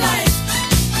my life.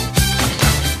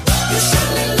 You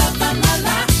shine the light on my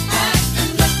life.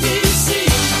 And let me see.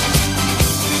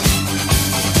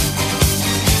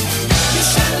 You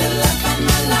shine the light on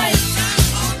my life.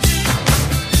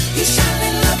 You shine the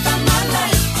light on my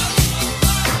life.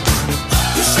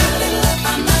 You shine the light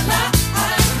on my life.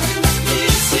 Let me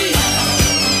see.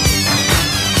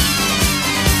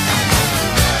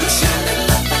 You shine the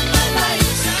light on my life.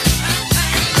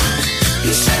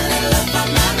 You shine the light on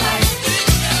my life.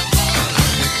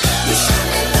 You shine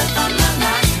the light on my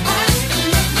life.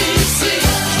 Let me see.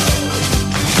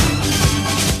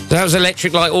 That was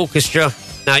Electric Light Orchestra.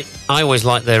 Now, I always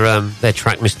like their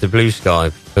track Mr. Blue Sky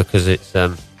because it's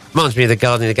reminds me of the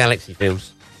Guardian of the Galaxy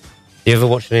films. You ever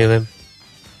watched any of them?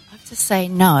 I have to say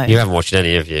no. You haven't watched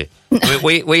any of you.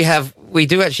 we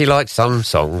do actually like some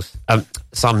songs,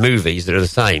 some movies that are the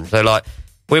same. So like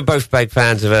we're both big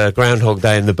fans of Groundhog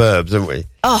Day and The Burbs, aren't we?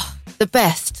 Oh, the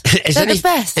best. It's They're the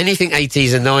best. Anything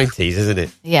 80s and 90s, isn't it?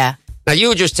 Yeah. Now you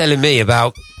were just telling me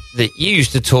about that you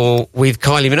used to tour with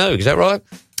Kylie Minogue, is that right?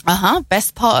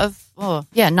 Best part of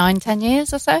 9-10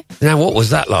 years or so. Now what was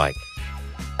that like?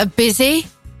 Busy.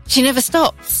 She never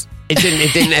stops. It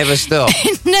didn't ever stop.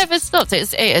 It never stopped.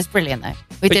 It was brilliant though.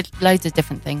 We did loads of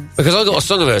different things. Because I got a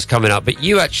song of hers coming up, but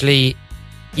you actually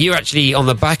on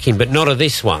the backing, but not of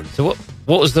this one. So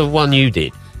what was the one you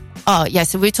did? Oh yeah,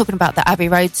 so we were talking about the Abbey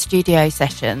Road studio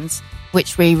sessions,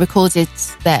 which we recorded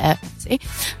there.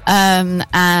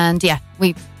 And yeah,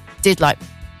 we did like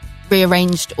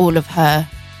rearranged all of her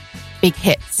big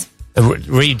hits. And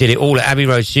Reed did it all at Abbey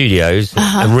Road Studios,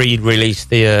 and Reed released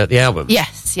the album.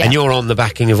 Yes, yeah. And you're on the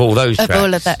backing of all those tracks.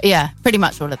 All of that, yeah, pretty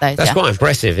much all of those. That's quite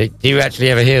impressive. Do you actually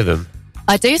ever hear them?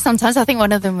 I do sometimes. I think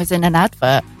one of them was in an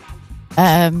advert.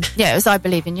 It was I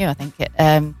Believe in You, I think.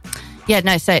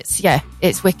 So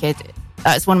it's wicked.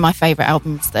 It's one of my favourite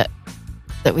albums that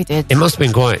we did. It must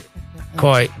have been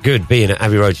quite good being at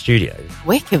Abbey Road Studios.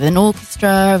 Wicked, with an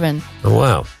orchestra and... Oh,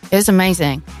 wow. It was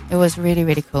amazing. It was really,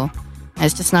 really cool.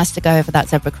 It's just nice to go over that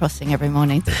zebra crossing every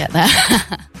morning to get there.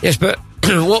 Yes, but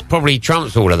what probably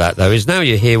trumps all of that, though, is now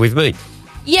you're here with me.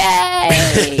 Yay!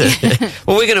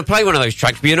 Well, we're going to play one of those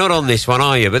tracks, but you're not on this one,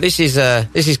 are you? But this is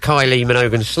Kylie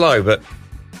Minogue Slow, but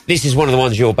this is one of the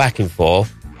ones you're backing for,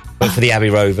 but for the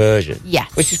Abbey Road version.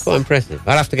 Yes. Which is quite impressive.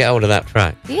 I'll have to get hold of that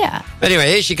track. Yeah.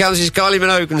 Anyway, here she comes. This is Kylie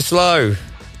Minogue Slow.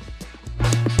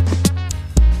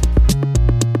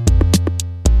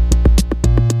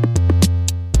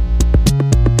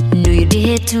 Knew you'd be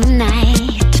here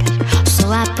tonight, so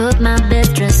I put my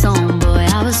best dress on. Boy,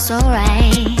 I was so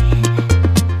right.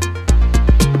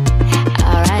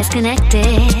 Our eyes connected.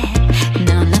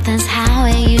 No, nothing's how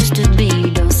it used to be.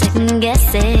 Don't second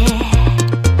guess it.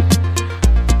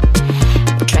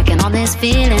 Tracking on this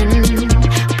feeling.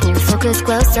 Pull focus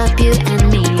close up, you and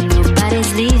me.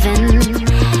 Nobody's leaving.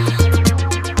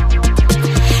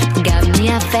 Got me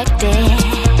affected.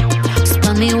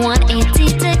 Spun me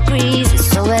 180 degrees. It's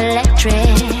so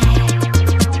electric.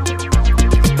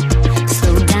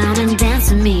 Slow down and dance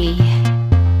with me.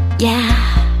 Yeah.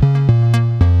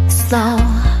 Slow.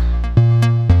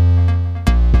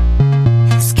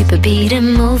 Skip a beat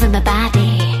and move in my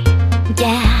body.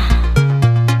 Yeah.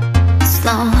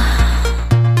 Slow.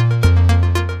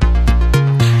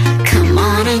 Come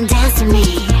on and dance with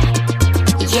me.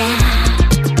 Yeah.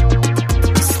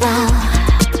 Slow.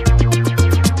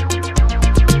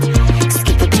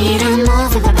 Skip a beat and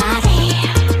move in my body.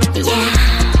 Yeah.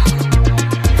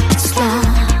 Slow.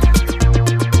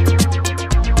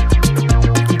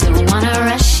 Don't wanna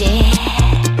rush it.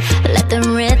 Let the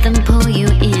rhythm pull you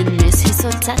in. This is so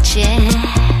touching.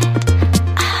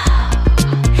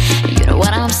 You know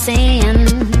what I'm saying?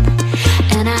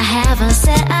 And I haven't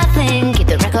said a thing. Keep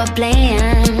the record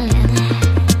playing.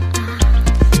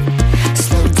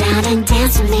 Slow down and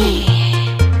dance with me.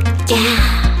 Yeah.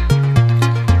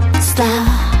 Slow.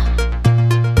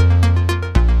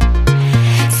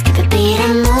 Skip a beat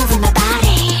and move in my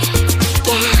body.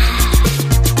 Yeah.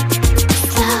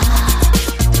 Slow.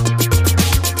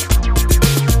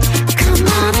 Come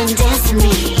on and dance with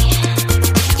me.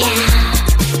 Yeah.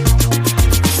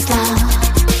 Slow.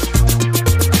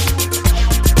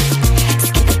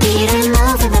 Skip a beat and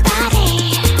move in my body.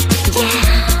 Yeah.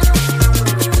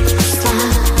 Slow.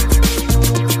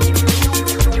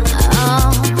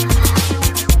 Oh.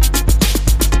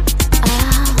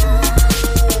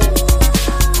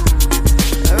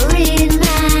 Read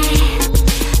my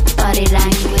body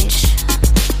language.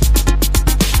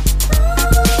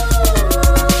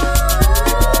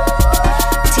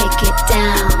 Take it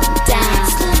down, down.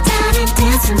 Slow down and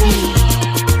dance with me.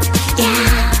 Yeah.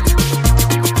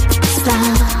 Slow.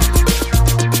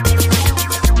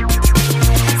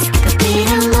 Skip a beat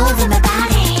and move in my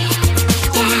body.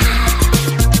 Yeah.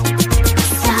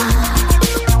 Slow.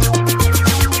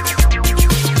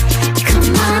 Come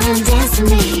on and dance with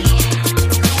me.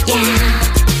 Yeah.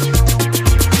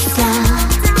 Slow.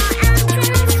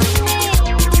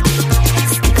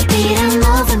 Skip a beat and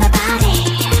move in my body.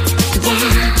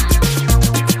 Yeah.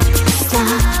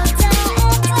 Slow.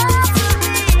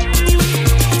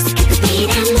 Skip a beat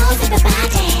and move in my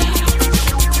body.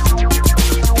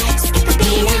 Skip a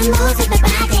beat and move in my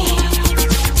body.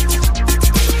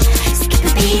 Skip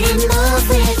a beat and move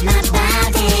with my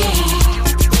body.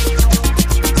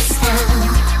 Slow.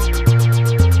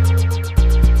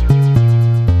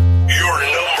 Your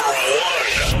number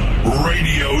 1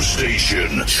 radio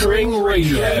station. Tring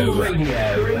Radio.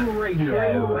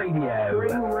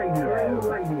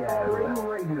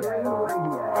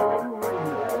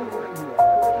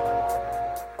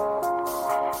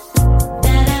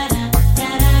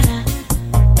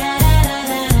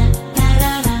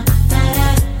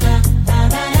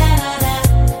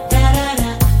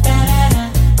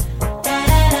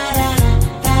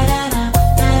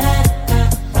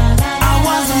 I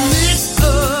was mixed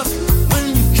up when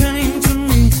you came to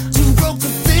me. You broke the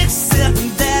fix, and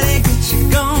daddy got you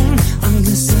gone.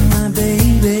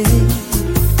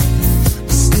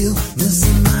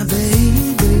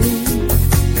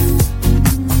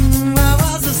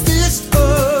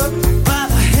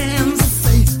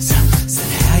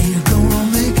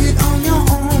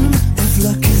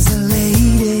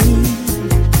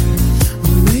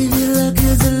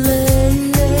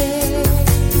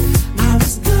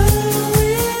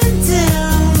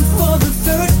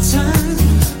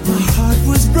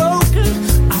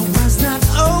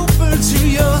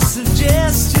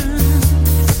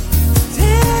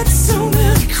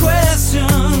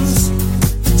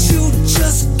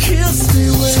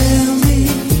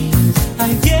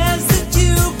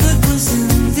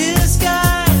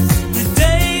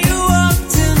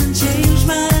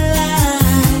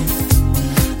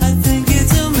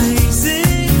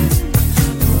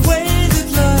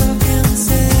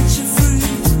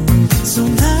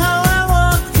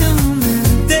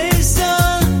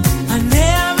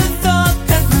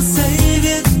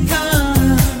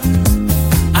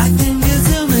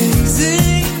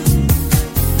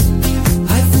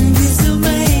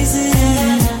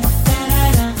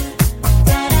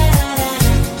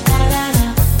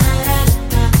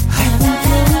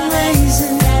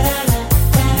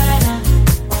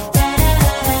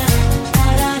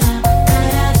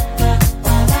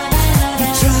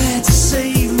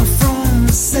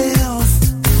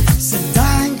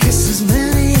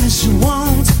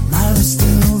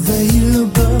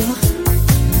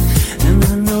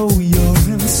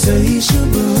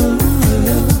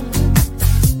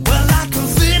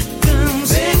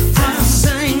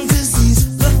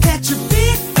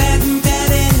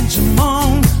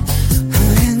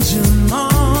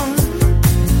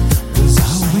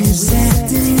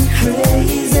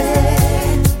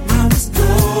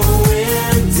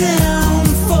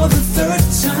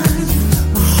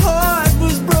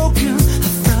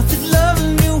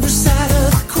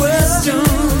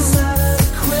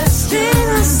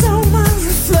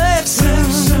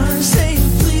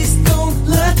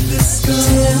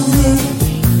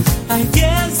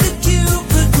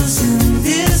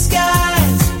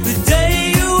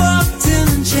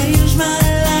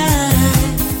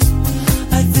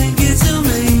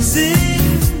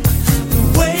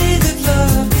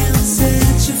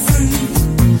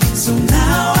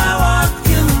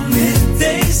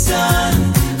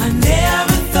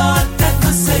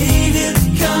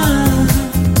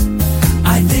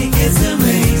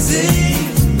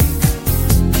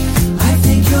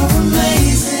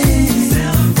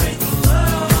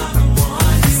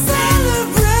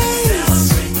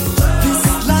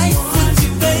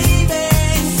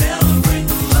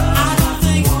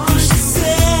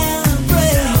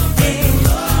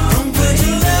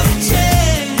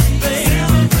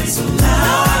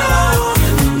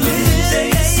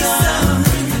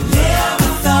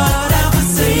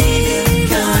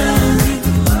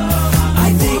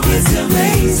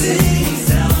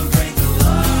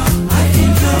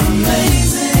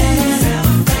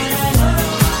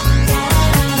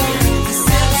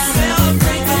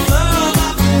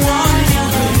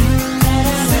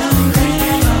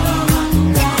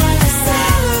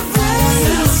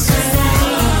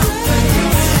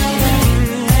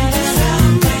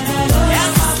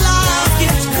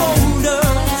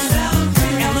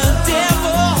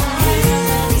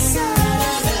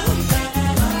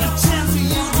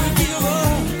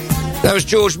 That was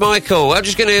George Michael. I'm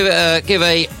just going to give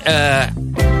a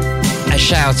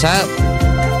shout out.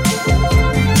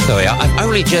 Sorry, I've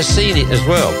only just seen it as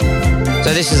well.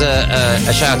 So this is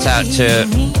a shout out to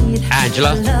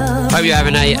Angela. Hope you're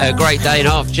having a great day in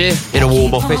Hertfordshire in a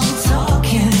warm office.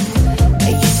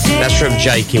 That's from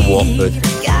Jake in Watford.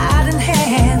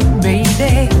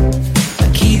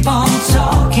 Keep on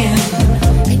talking.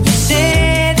 You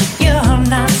said you're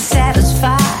not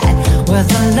satisfied with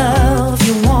the love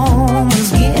your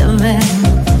woman's giving.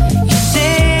 You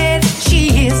said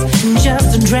she is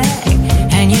just a drag,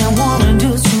 and you wanna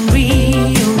do some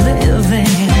real living.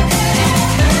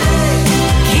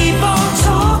 Keep on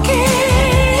talking.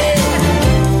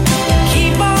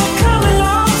 Keep on coming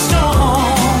on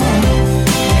strong.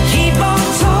 Keep on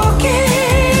talking.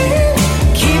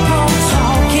 Keep on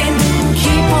talking.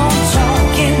 Keep on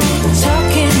talking.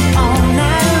 Talking all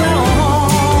night long.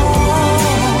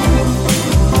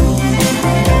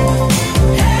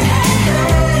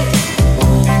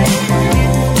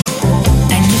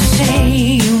 And you say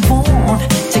you want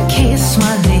to kiss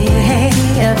my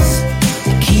lips.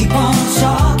 Keep on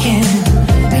talking.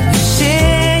 And you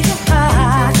say your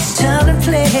heart's turning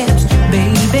flips,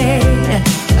 baby.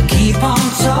 Keep on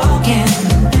talking.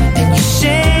 And you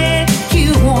say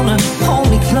you wanna hold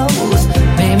me close,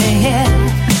 baby.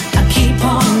 I keep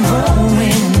on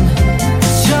growing.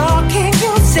 Talking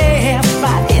yourself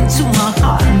right into my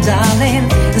heart, darling,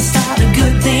 and start a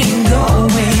good thing going.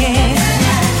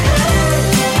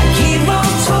 Keep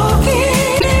on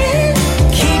talking.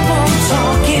 Keep on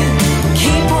talking.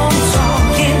 Keep on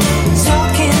talking.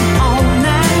 Talking all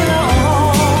night long.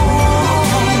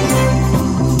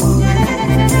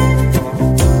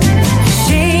 You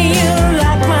say you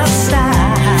like my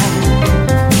style,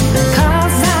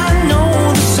 'cause I know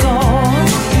the score.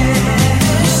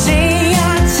 You say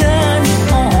I turn you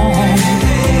on.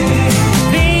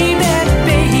 Baby,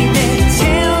 baby,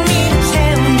 tell me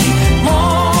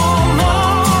more,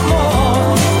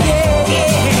 yeah.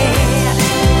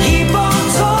 Keep on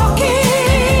talking.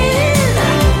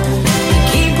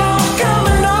 Keep on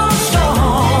coming on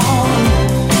strong.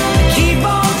 Keep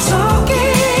on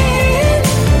talking.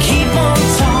 Keep on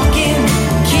talking.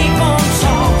 Keep on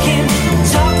talking.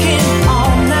 Talking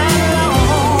all night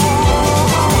long.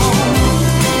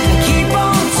 Keep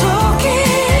on talking.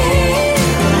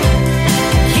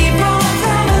 Keep on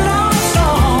coming on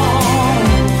strong.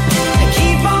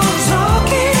 Keep on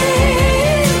talking.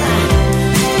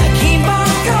 Keep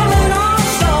on coming on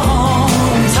strong.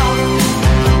 Talk,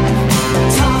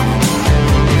 talk,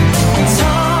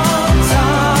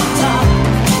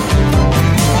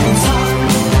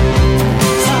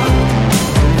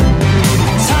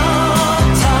 talk,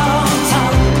 talk,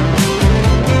 talk.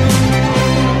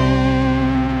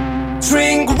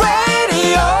 Drink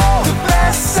Radio, the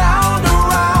best sound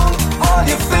around. All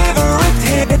your favorite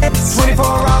hits,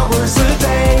 24 hours a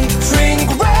day. Drink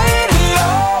Radio.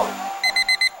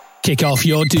 Kick off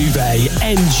your duvet.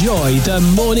 Enjoy the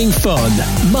morning fun.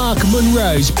 Mark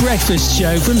Munro's breakfast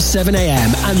show from 7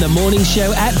 a.m. and the morning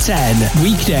show at 10.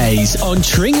 Weekdays on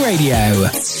Tring Radio.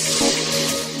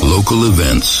 Local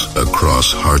events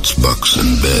across hearts, bucks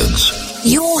and beds.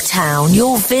 Your town,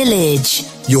 your village.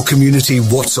 Your community,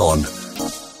 what's on?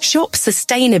 Shop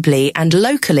sustainably and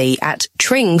locally at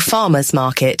Tring Farmers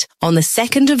Market on the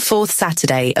 2nd and 4th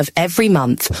Saturday of every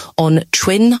month on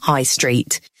Twin High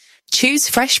Street. Choose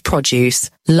fresh produce,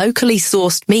 locally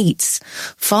sourced meats,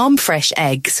 farm fresh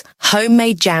eggs,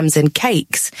 homemade jams and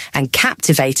cakes, and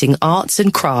captivating arts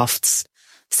and crafts.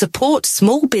 Support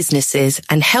small businesses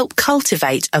and help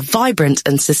cultivate a vibrant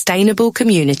and sustainable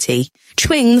community.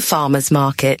 Twing Farmers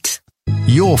Market.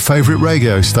 Your favourite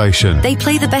radio station. They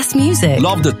play the best music.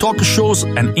 Love the talk shows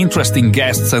and interesting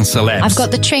guests and celebs. I've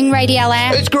got the Tring Radio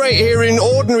app. It's great hearing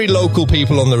ordinary local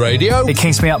people on the radio. It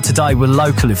keeps me up to date with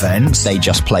local events. They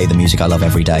just play the music I love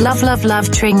every day. Love, love,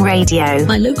 love Tring Radio.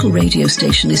 My local radio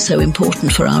station is so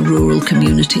important for our rural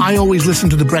community. I always listen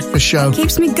to The Breakfast Show.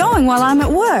 Keeps me going while I'm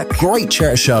at work. Great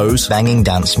church shows. Banging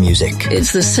dance music.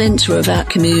 It's the centre of our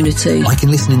community. I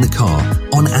can listen in the car,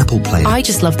 on Apple Play. I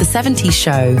just love the 70s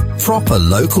show. Proper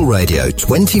local radio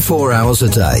 24 hours a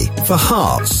day for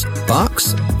hearts,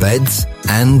 bucks, beds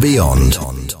and beyond.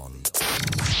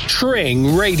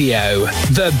 Tring Radio,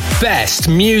 the best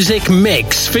music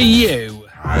mix for you.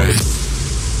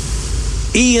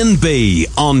 Ian B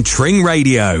on Tring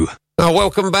Radio. Oh,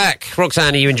 welcome back.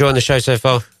 Roxanne, are you enjoying the show so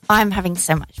far? I'm having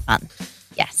so much fun.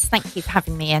 Yes, thank you for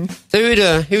having me in. Who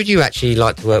would you actually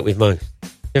like to work with most? You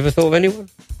ever thought of anyone?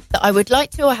 That I would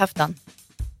like to or have done?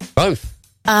 Both.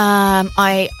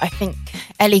 I think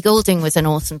Ellie Goulding was an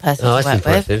awesome person to work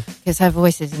with because her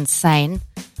voice is insane.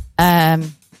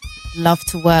 love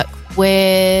to work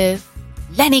with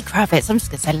Lenny Kravitz. I'm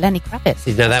just going to say Lenny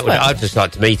Kravitz. No, I'd just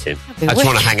like to meet him. I just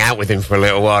want to hang out with him for a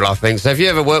little while, I think. So if you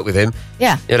ever work with him...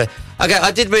 Yeah. Okay,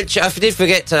 I did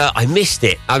forget, I missed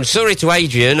it. I'm sorry to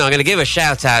Adrian. I'm going to give a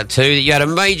shout-out to that you had a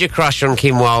major crush on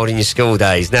Kim Wilde in your school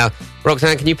days. Now,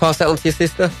 Roxanne, can you pass that on to your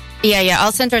sister? Yeah.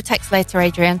 I'll send her a text later,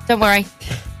 Adrian. Don't worry.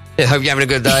 I hope you're having a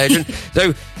good day, Adrian.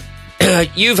 So,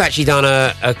 you've actually done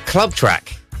a club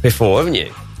track before, haven't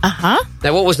you? Uh-huh.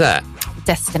 Now, what was that?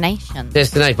 Destination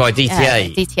by DTA. Yeah,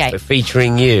 DTA. But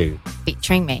featuring you.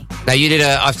 Featuring me. Now, you did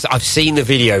I've seen the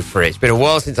video for it. It's been a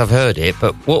while since I've heard it,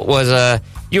 but what was,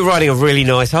 you were riding a really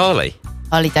nice Harley.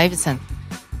 Harley Davidson.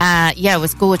 It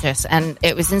was gorgeous. And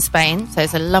it was in Spain, so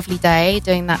it's a lovely day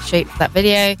doing that shoot for that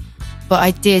video. But I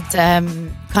did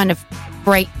kind of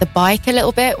break the bike a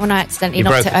little bit when I accidentally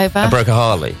knocked it over. I broke a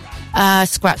Harley?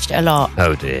 Scratched it a lot.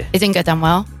 Oh, dear. It didn't go down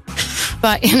well.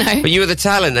 But, But you were the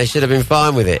talent. They should have been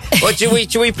fine with it. Well, do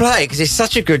we play it? Because it's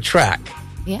such a good track.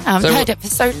 Yeah, I've heard it for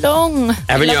so long.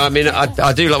 Haven't you? I mean,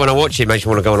 I do like when I watch it, it makes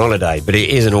you want to go on holiday, but it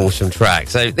is an awesome track.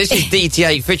 So this is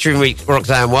DTA featuring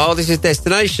Roxanne Wilde. This is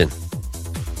Destination.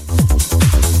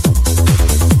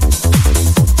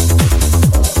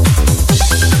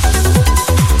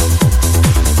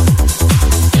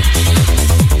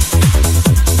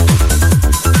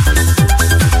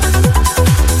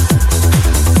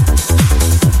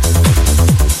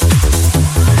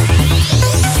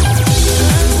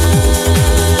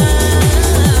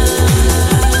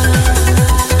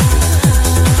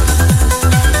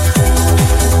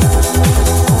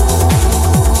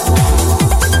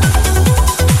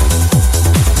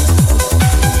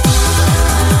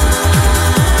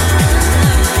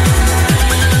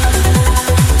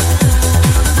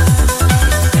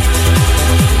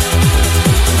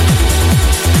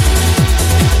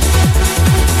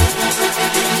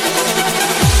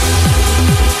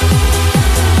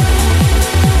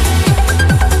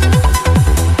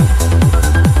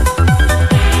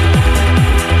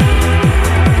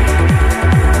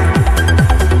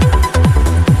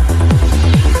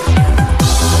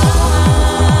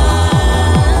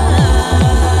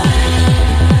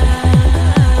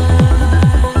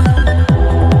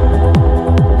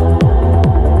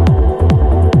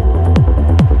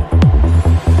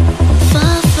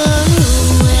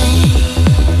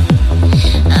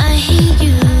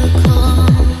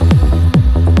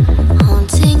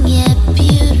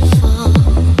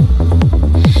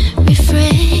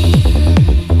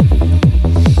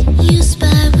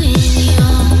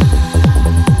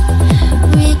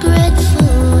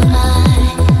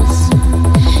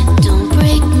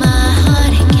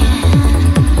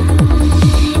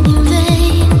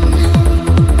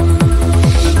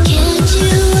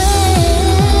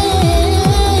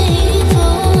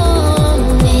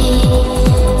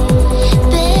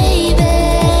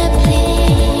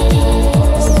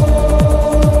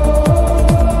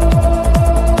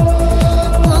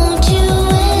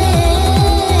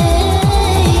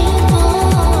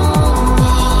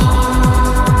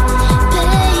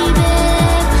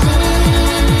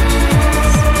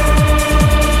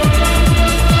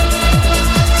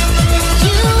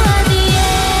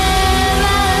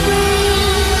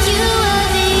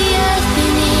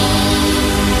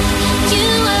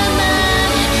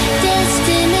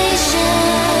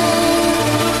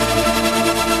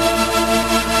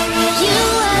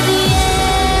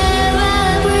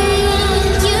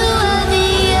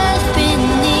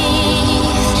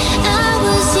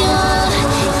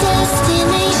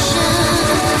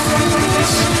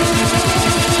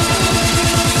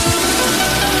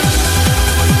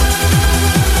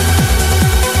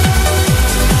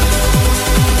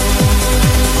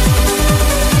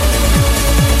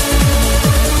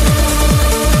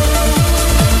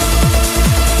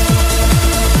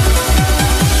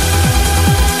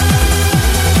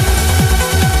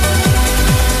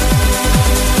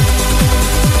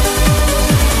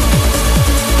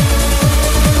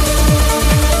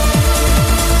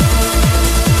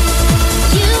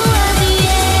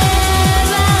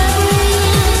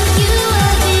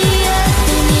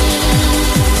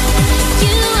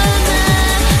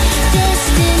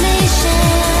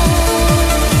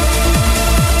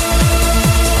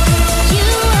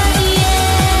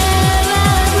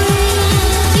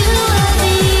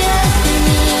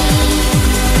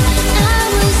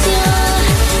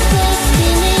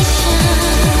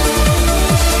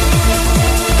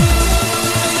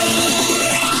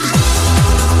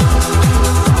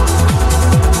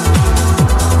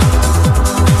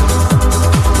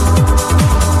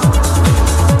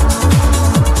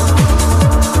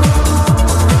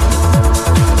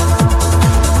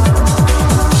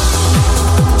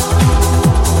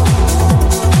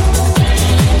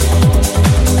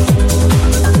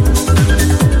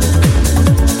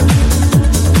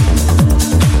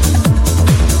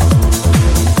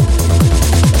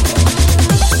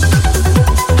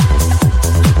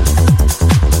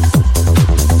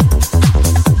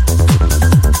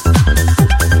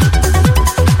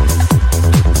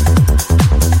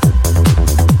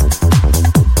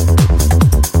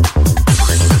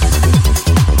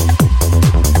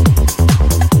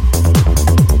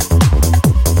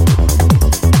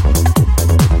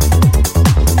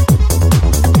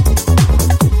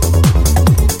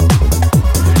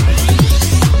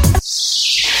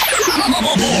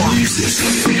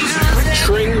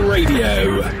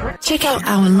 Check out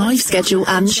our live schedule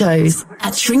and shows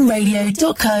at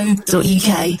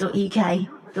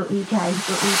stringradio.co.uk.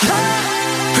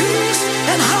 Peace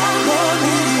and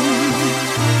harmony.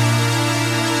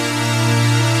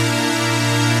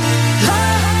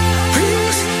 Love,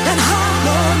 peace and harmony.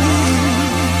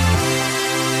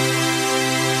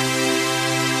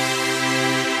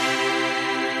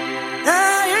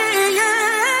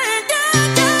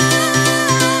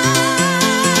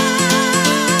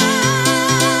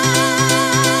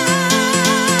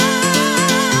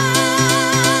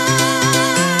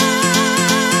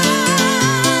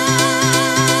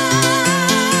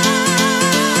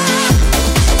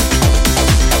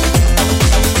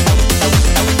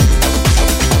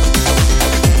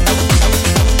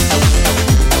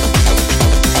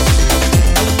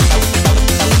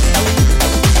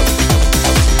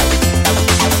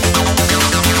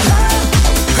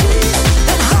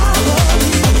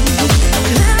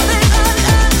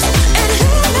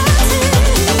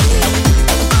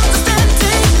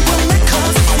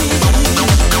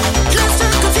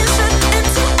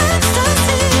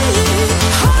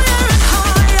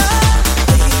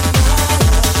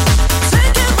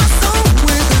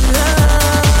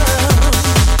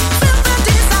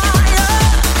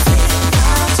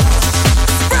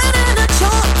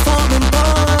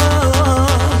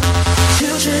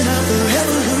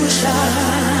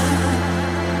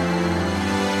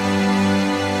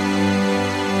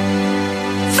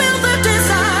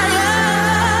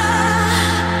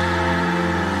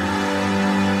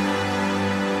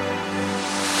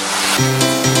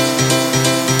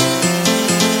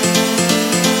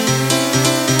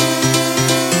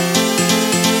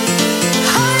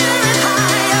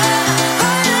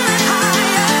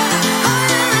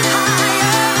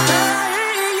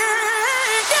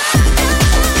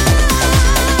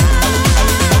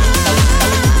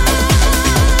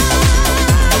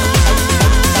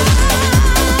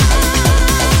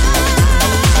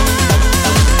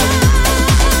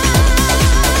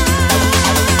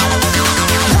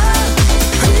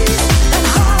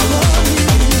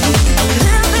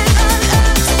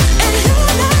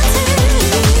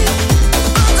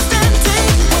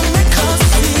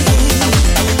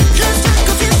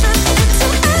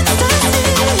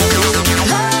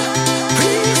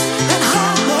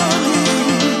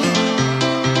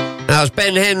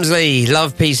 Ben Hemsley,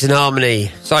 Love, Peace and Harmony.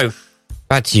 So,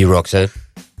 back to you, Roxanne.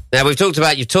 Now, we've talked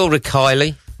about you toured with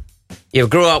Kylie. You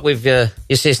grew up with your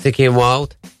sister, Kim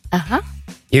Wilde. Uh-huh.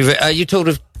 You toured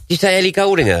with, did you say Ellie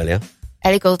Goulding earlier?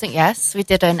 Ellie Goulding, yes. We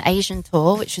did an Asian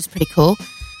tour, which was pretty cool.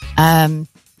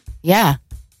 Yeah.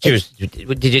 She was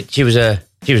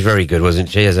very good, wasn't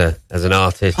she, as an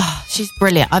artist? Oh, she's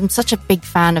brilliant. I'm such a big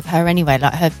fan of her anyway.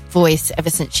 Like, her voice, ever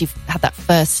since she had that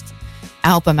first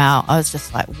album out, I was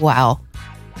just like, wow.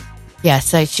 Yeah,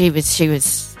 so she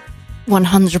was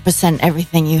 100%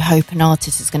 everything you hope an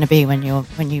artist is going to be when you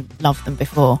love them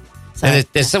before. So, and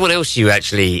there's someone else you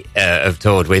actually have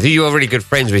toured with, who you are really good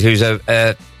friends with, who's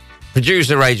a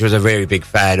producer Rage was a very big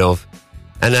fan of,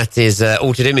 and that is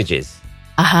Altered Images.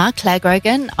 Claire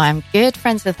Grogan. I'm good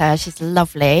friends with her. She's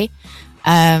lovely.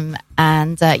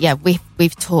 Yeah,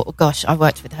 we've taught. Gosh, I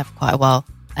worked with her for quite a while.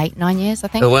 8-9 years, I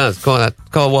think. Oh wow, it's quite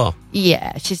a while.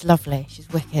 Yeah, she's lovely. She's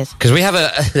wicked. Because we have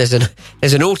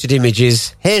there's an Altered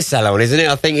Images hair salon, isn't it?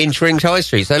 I think in Tring High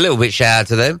Street. So a little bit shout out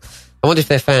to them. I wonder if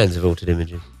they're fans of Altered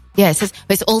Images. Yeah, it says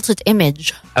it's Altered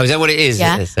Image. Oh, is that what it is?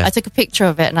 Yeah, I took a picture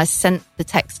of it and I sent the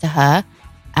text to her.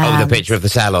 The picture of the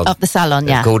salon. Of the salon,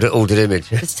 yeah. It's called Altered Image.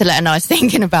 Just to let her know I was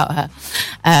thinking about her.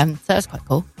 So that's quite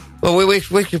cool. Well, we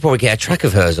could probably get a track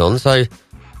of hers on. So,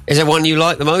 is there one you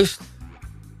like the most?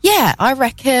 Yeah, I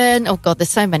reckon. Oh God, there's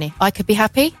so many. I Could Be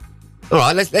Happy. All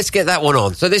right, let's get that one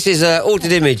on. So this is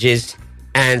Altered Images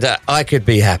and I Could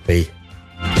Be Happy.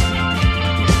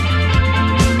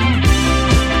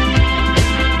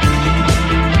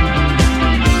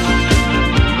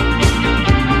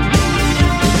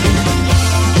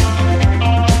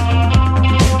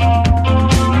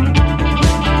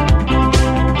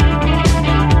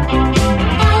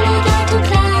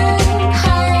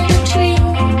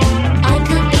 I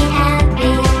could be happy.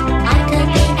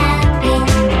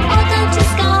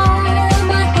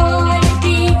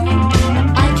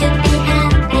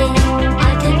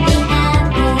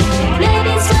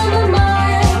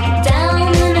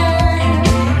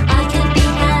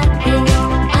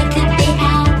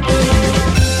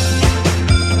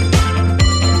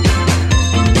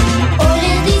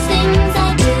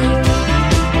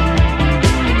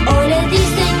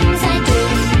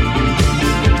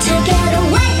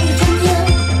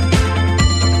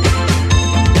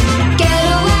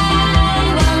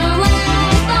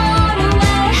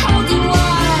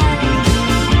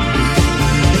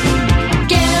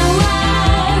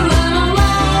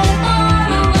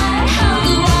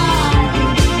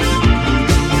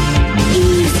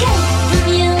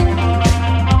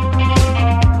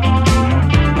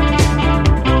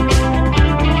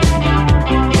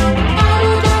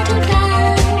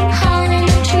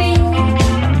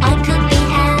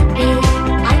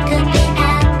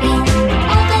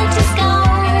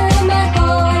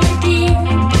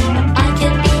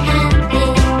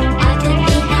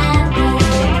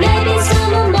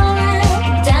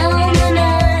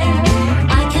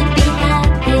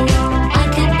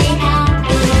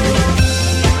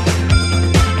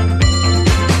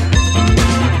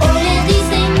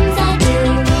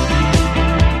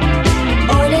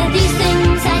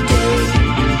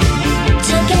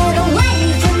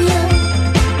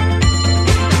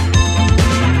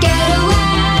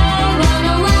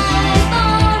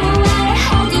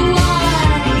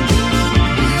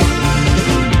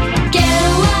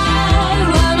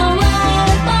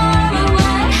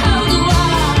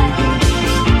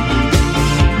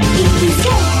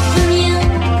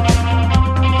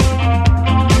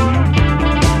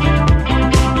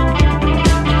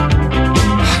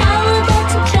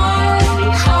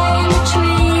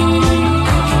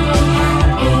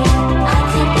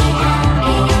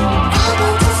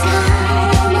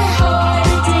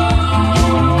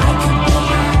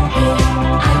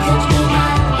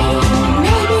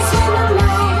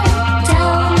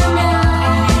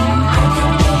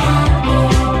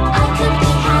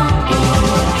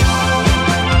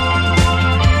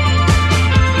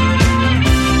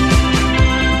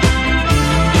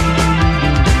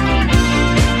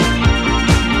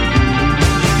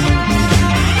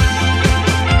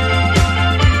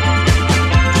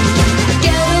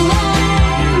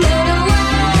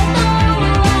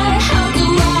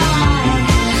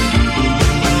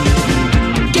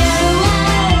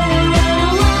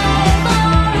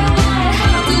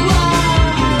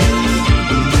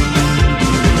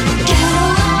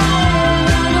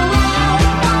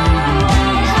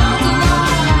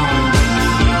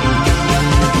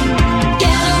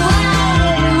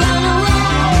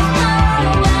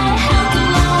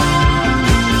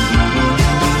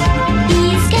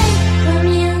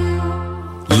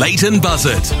 Leighton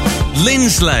Buzzard,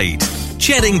 Linslade,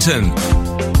 Cheddington.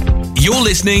 You're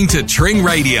listening to Tring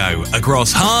Radio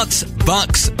across Herts,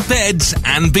 Bucks, Beds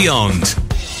and beyond.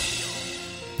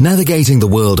 Navigating the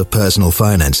world of personal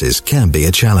finances can be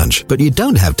a challenge, but you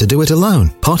don't have to do it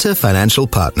alone. Potter Financial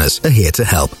Partners are here to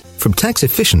help. From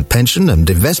tax-efficient pension and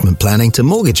investment planning to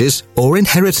mortgages or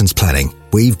inheritance planning,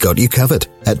 we've got you covered.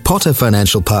 At Potter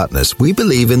Financial Partners, we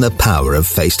believe in the power of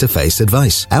face-to-face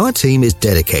advice. Our team is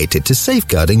dedicated to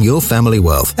safeguarding your family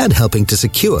wealth and helping to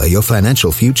secure your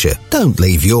financial future. Don't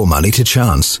leave your money to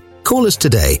chance. Call us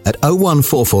today at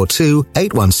 01442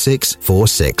 816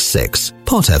 466.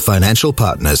 Potter Financial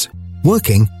Partners.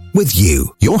 Working with you.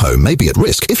 Your home may be at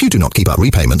risk if you do not keep up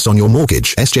repayments on your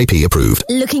mortgage. SJP approved.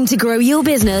 Looking to grow your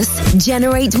business,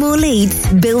 generate more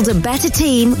leads, build a better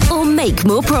team, or make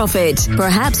more profit?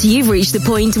 Perhaps you've reached the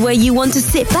point where you want to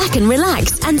sit back and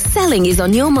relax and selling is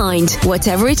on your mind.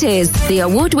 Whatever it is, the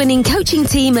award-winning coaching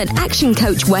team at Action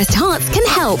Coach West Herts can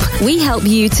help. We help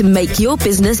you to make your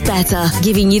business better,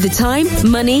 giving you the time,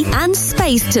 money, and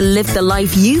space to live the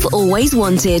life you've always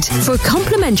wanted. For a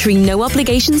complimentary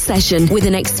no-obligation session with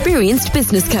an experienced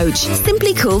business coach,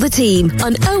 simply call the team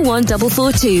on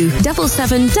 01442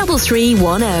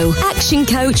 773310. Action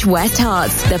Coach West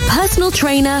Herts, the personal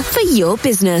trainer for your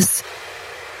business.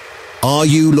 Are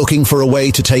you looking for a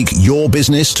way to take your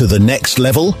business to the next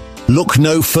level? Look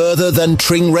no further than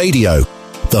Tring Radio,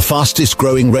 the fastest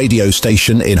growing radio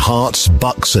station in Herts,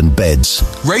 Bucks and Beds.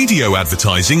 Radio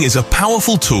advertising is a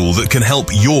powerful tool that can help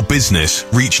your business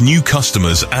reach new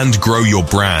customers and grow your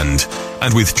brand.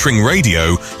 And with Tring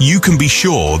Radio, you can be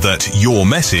sure that your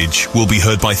message will be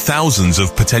heard by thousands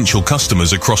of potential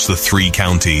customers across the 3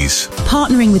 counties.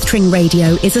 Partnering with Tring Radio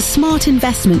is a smart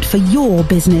investment for your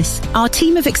business. Our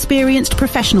team of experienced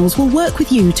professionals will work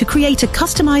with you to create a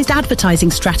customized advertising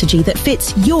strategy that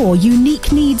fits your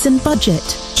unique needs and budget.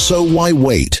 So why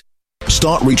wait?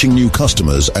 Start reaching new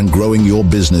customers and growing your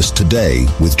business today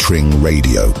with Tring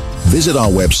Radio. Visit our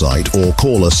website or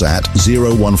call us at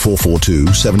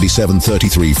 01442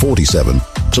 773347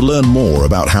 to learn more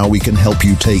about how we can help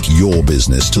you take your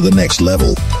business to the next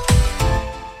level.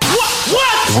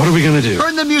 What are we going to do?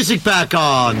 Turn the music back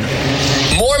on.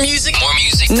 More music. More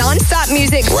music. Non-stop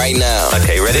music. Right now.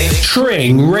 Okay, ready?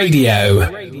 Tring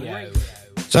Radio.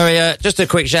 So, just a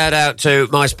quick shout out to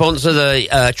my sponsor,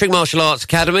 the Tring Martial Arts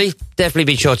Academy. Definitely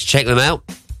be sure to check them out.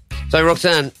 So,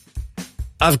 Roxanne,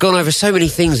 I've gone over so many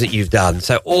things that you've done.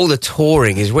 So, all the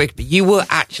touring is wicked. But you were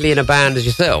actually in a band as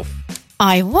yourself.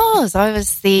 I was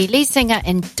the lead singer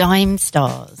in Dime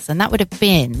Stars, and that would have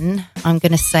been, I'm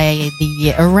going to say,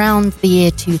 around the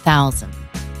year 2000.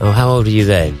 Oh, how old are you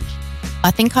then?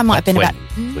 I think I might have been about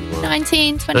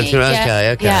 19, 20.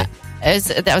 Okay. Yeah.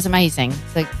 That was amazing.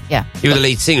 So, yeah. You were the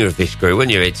lead singer of this group, weren't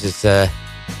you? It's just, yeah.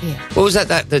 What was that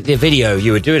the video?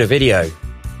 You were doing a video.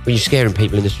 Were you scaring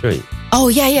people in the street? Oh,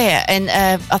 yeah. And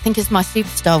I think it's My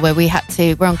Superstar where we're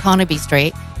on Carnaby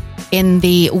Street. In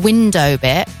the window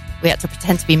bit, we had to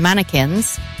pretend to be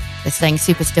mannequins. They're staying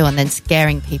super still and then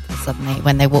scaring people suddenly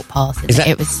when they walk past.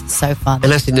 It was so fun.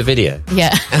 And that's in the video?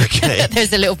 Yeah. Okay.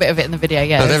 There's a little bit of it in the video,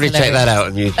 yeah. I'll definitely check that out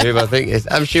on YouTube. I think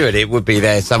I'm sure it would be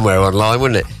there somewhere online,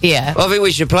 wouldn't it? Yeah. Well, I think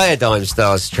we should play a Dime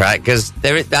Stars track because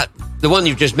the one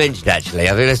you've just mentioned, actually.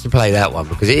 I think let's play that one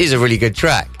because it is a really good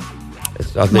track.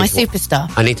 My Superstar.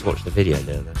 I need to watch the video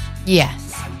now, though.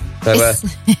 Yes. So,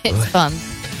 it's fun.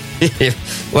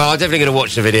 Well, I'm definitely going to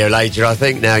watch the video later, I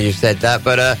think, now you've said that.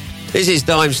 But this is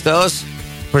Dime Stars,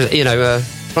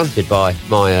 fronted by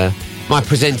my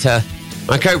presenter,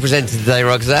 my co-presenter today,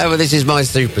 Roxanne. But this is My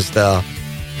Superstar.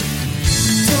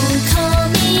 Tell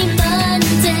me you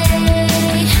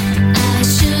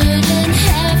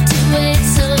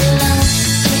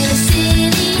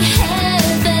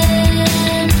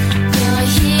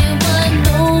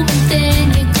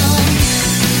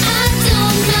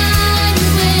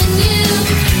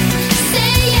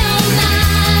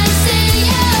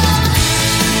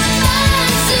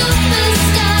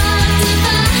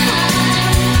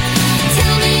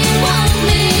want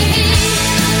me.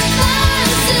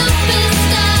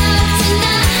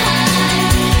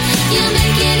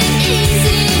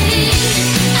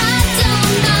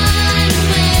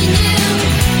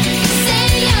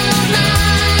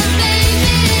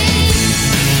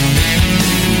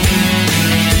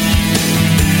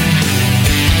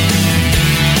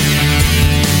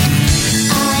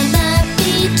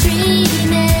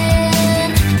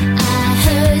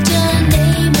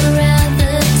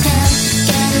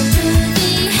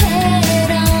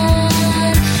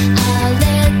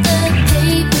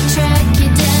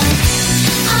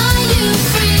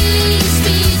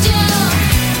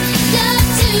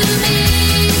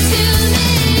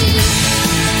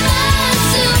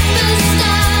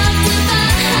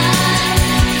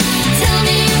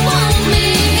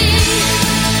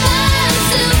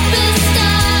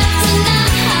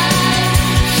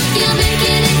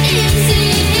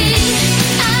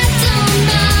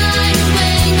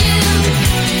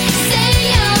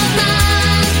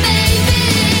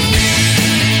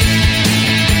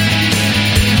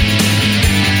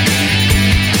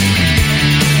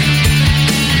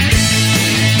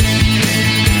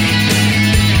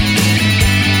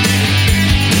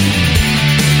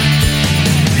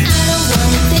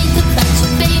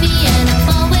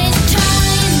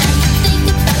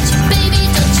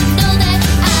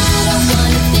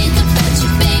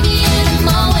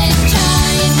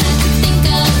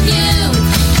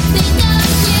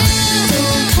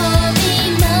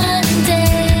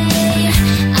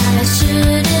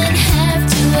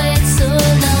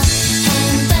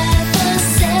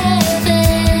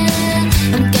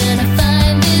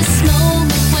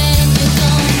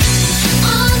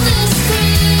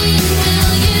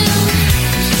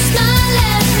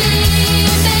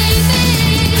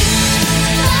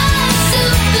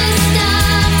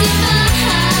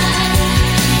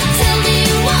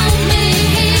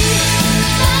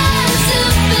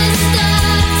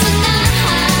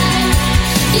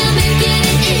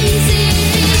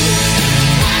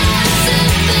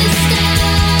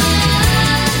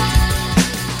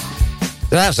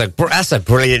 That's a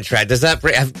brilliant track.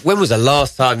 When was the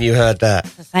last time you heard that?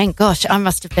 Thank gosh, I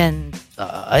must have been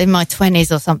in my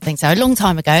 20s or something, so a long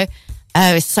time ago.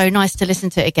 It's so nice to listen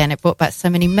to it again. It brought back so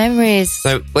many memories.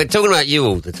 So we're talking about you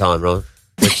all the time, Ron,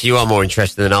 which you are more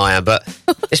interested than I am, but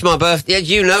it's my birthday.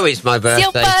 You know it's my birthday,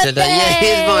 it's your birthday today. Yeah, it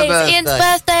is my birthday. It's Ian's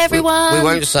birthday, everyone. We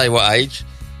won't say what age.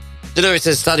 Do you know, it's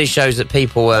a study shows that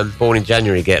people born in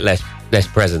January get less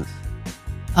presents.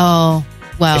 Oh,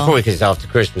 well. It's probably because it's after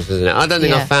Christmas, isn't it? I don't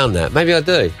think I found that. Maybe I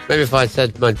do. Maybe if I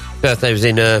said my birthday was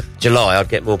in July, I'd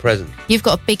get more presents. You've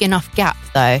got a big enough gap,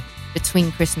 though,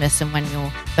 between Christmas and when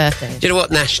your birthday is. Do you know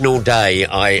what national day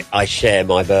I share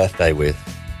my birthday with?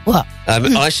 What?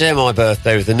 I share my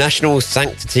birthday with the National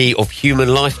Sanctity of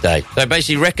Human Life Day. So it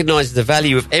basically recognises the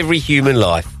value of every human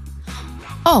life.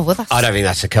 Oh, well, that's... I don't think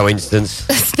that's a coincidence.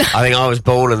 I think I was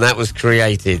born and that was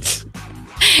created.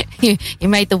 You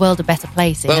made the world a better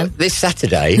place, Ian. Well, this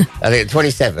Saturday, I think the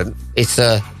 27th,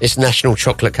 it's National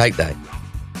Chocolate Cake Day.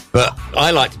 But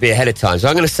I like to be ahead of time, so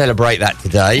I'm going to celebrate that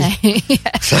today.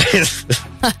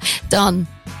 Done.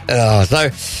 So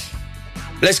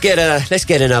let's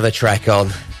get another track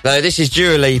on. So this is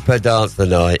Dua Lipa, Dance the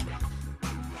Night.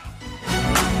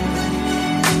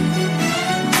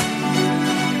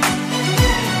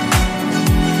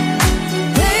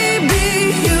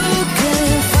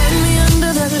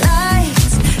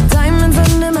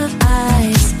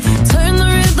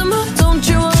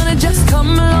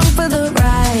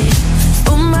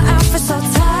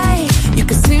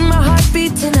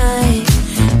 Tonight,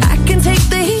 I can take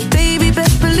the heat, baby.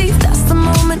 Best believe that's the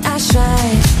moment I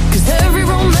shine. 'Cause every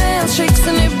romance shakes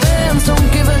and it bends.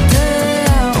 Don't give a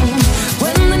damn.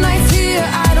 When the night's here,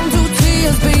 I don't do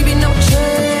tears, baby. No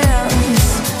chance.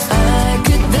 I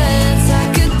could dance, I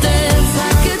could dance,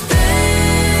 I could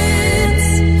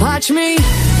dance. Watch me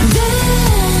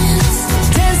dance,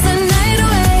 dance the night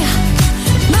away.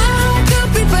 My heart could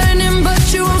be burning, but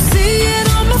you won't see it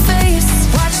on my face.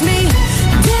 Watch me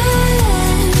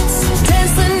dance,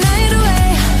 dance the night away.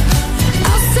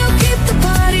 I'll still keep the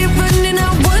party running. I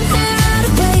want it out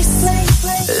of place.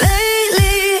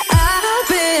 Lately I've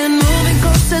been moving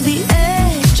close to the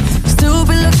edge, still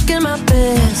be looking my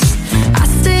best. I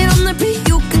stay on the beat,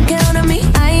 you can count on me.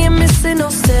 I ain't missing no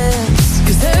steps.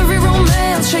 'Cause every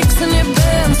romance shakes and it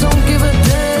bends. Don't give a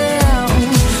damn.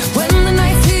 When the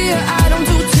night's here, I don't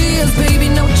do tears, baby.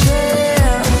 No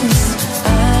chance.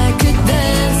 I could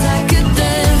dance, I could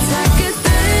dance, I could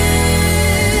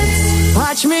dance.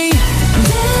 Watch me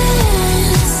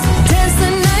dance, dance the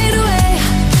night away.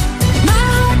 My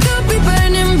heart could be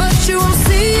burning, but you won't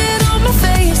see it on my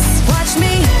face. Watch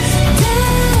me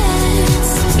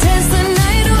dance, dance the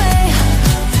night away.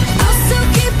 I'll still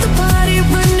keep the party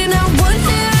running. I want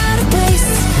it out of place.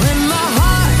 When my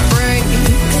heart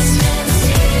breaks,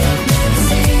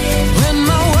 when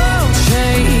my world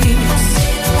shakes,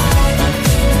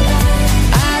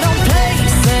 I don't play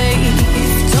safe.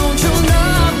 Don't you know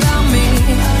about me?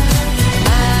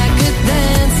 I could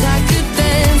dance, I could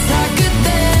dance, I could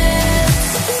dance.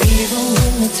 Even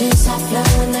when the tears start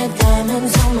flowing, they're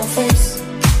diamonds on my face.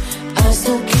 I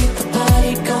still keep the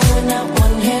party going. I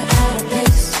want it out of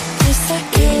place. Yes, I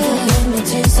can. Even when the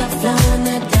tears start flowing,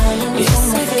 they're diamonds on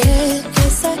my face.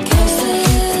 Yes, I can. I still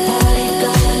keep the party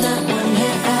going. I want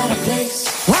it out of place.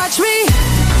 Watch me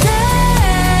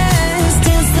dance,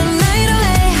 dance the night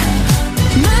away.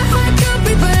 My heart could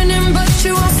be burning, but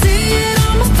you won't see it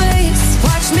on my face.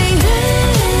 Watch me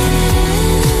dance,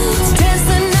 dance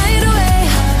the night away.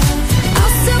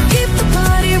 I'll still keep the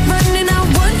party running. I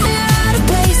want it out of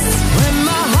place. When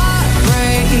my heart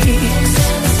breaks,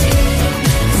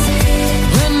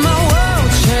 when my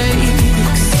world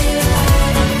shakes,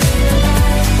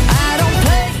 I don't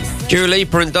play. Dua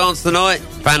Lipa and Dance the Night.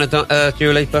 Fan of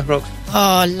Dua Lipa, Rox?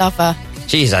 Oh, love her.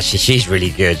 She's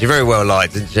really good. She's very well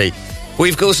liked, isn't she?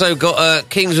 We've also got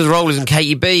Kings with Rollers and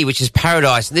Katie B, which is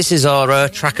Paradise, and this is our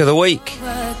track of the week.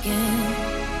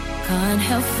 Can't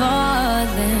help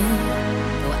falling.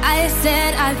 Though I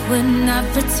said I would not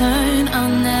return, I'll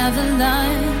never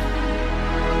lie.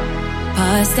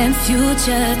 Past and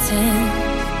future tense,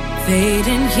 fade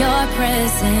in your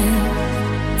presence.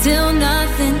 Till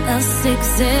nothing else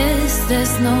exists,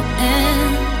 there's no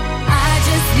end. I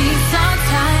just need some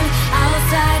time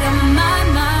outside of my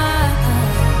mind.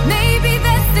 Maybe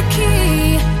that's the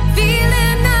key.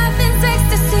 Feeling nothing's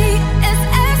ecstasy, it's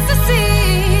ecstasy.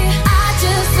 I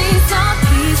just need some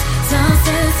peace, some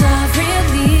sense of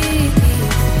relief.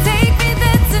 Take me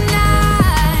there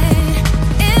tonight,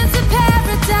 into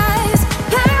paradise,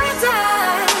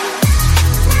 paradise.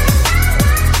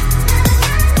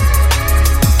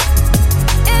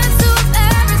 Into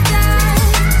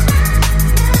paradise,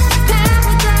 paradise.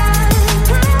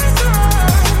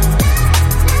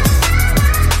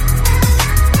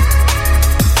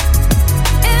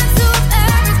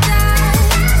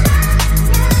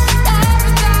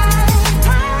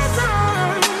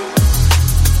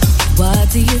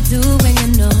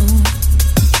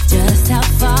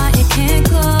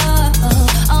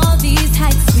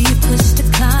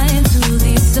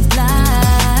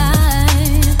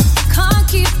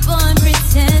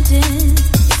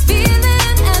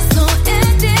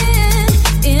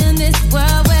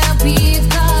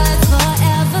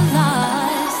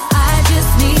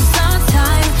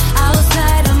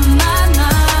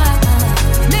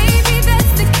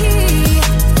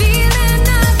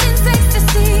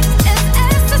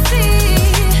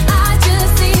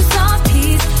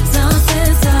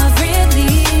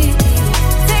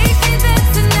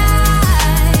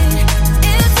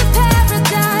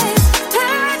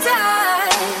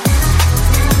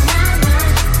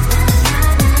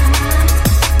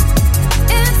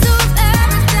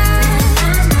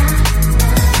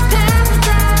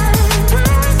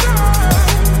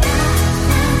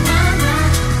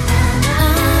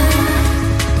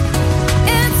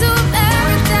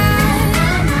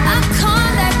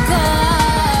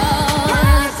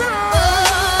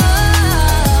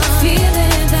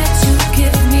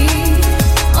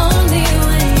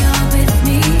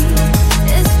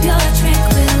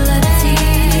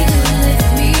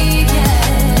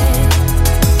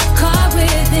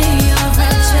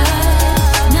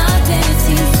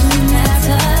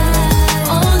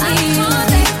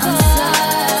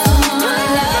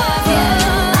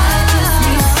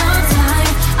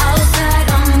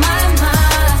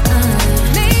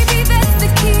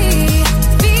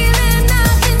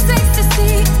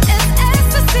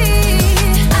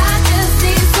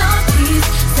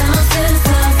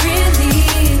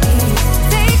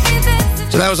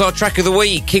 was our track of the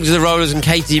week, Kings of the Rollers and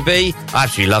KTB. I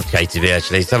actually loved KTB,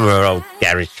 actually. Some of her old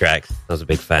garage tracks I was a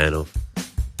big fan of.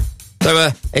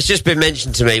 So it's just been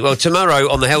mentioned to me. Well, tomorrow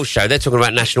on the Health Show, they're talking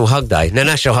about National Hug Day. Now,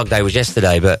 National Hug Day was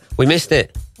yesterday, but we missed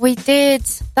it. We did.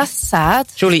 That's sad.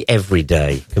 Surely every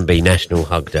day can be National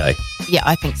Hug Day. Yeah,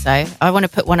 I think so. I want to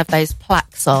put one of those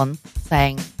plaques on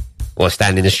saying... Or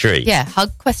stand in the street? Yeah,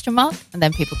 hug ? And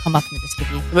then people come up and just give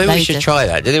you... Maybe we should try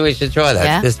that. Do you think we should try that?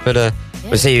 Yeah. Just put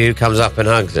we'll see who comes up and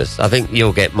hugs us. I think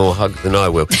you'll get more hugs than I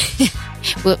will.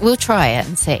 We'll try it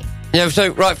and see. Yeah, so,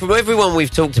 right, from everyone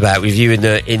we've talked about with you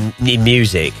in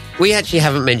music, we actually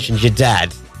haven't mentioned your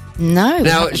dad. No.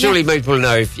 Now, surely people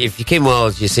know if Kim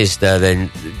Wilde's your sister,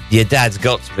 then your dad's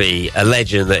got to be a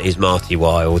legend that is Marty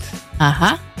Wilde.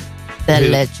 Uh-huh. The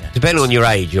legend. Depending on your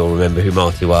age, you'll remember who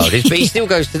Marty Wilde is. But he still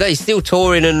goes today. He's still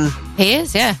touring and... He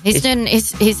is, yeah.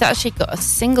 He's actually got a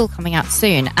single coming out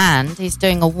soon, and he's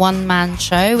doing a one-man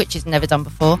show, which he's never done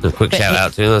before. A quick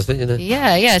shout-out to him, I think, you know.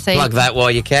 Yeah. So plug that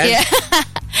while you can. Yeah.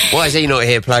 Why is he not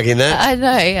here plugging that? I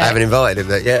know, yeah. I haven't invited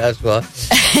him yet, that's why.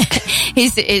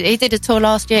 He did a tour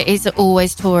last year. He's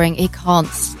always touring. He can't...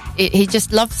 He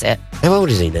just loves it. How old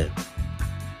is he now?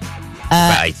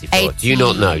 About 84. Do you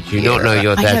not know? Do you not know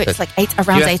your dad? I know, it's like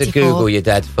around 84. You have to Google your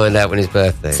dad to find out when his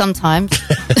birthday is. Sometimes.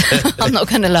 I'm not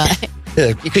going to lie.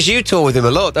 Because you tour with him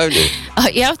a lot, don't you?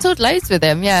 Yeah, I've toured loads with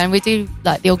him, yeah. And we do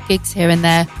like the odd gigs here and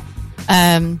there.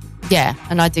 Yeah,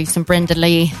 and I do some Brenda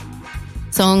Lee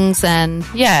songs and,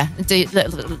 yeah, do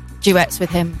little duets with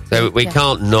him. So we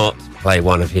can't not play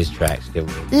one of his tracks, can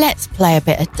we? Let's play a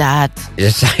bit of Dad.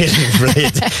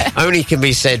 Only can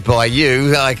be said by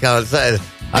you. I can't say.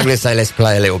 I'm going to say let's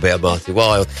play a little bit of Marty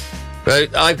Wilde.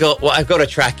 But I've got a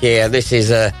track here, and this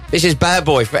is Bad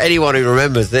Boy for anyone who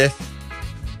remembers this.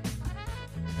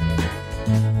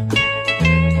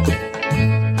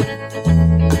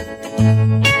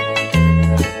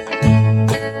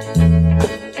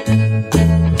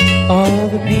 All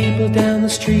the people down the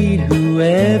street,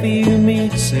 whoever you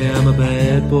meet, say I'm a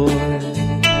bad boy.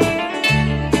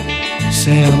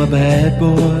 Say I'm a bad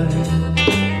boy.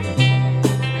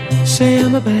 Say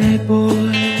I'm a bad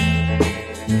boy.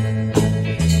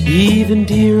 Even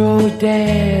dear old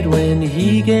dad, when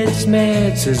he gets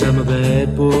mad, says I'm a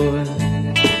bad boy.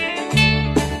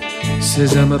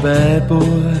 Says I'm a bad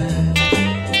boy.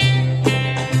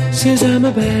 Says I'm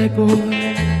a bad boy.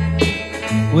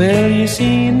 Well, you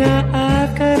see, now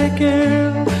I've got a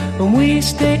girl, and we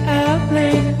stay out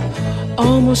late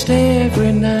almost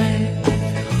every night.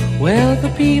 Well, the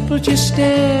people just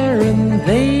stare and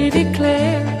they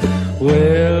declare,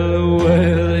 well,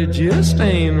 it just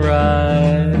ain't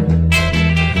right.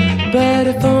 But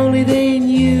if only they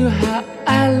knew how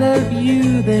I love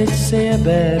you, they'd say a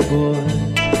bad boy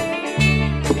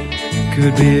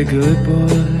could be a good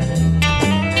boy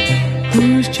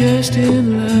who's just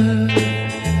in love.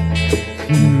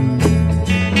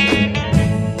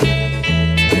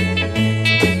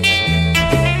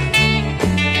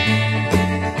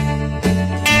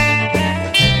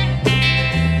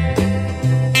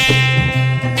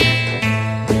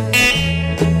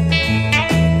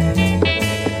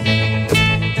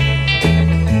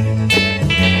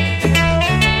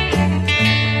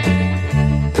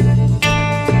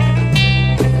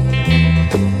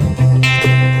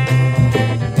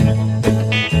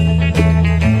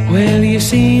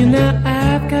 See, now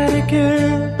I've got a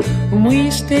girl, and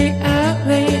we stay out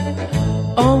late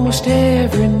almost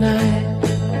every night.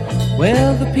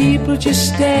 Well, the people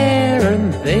just stare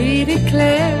and they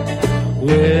declare,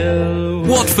 well...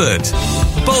 Watford,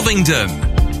 Bovingdon,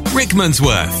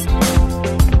 Rickmansworth.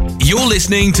 You're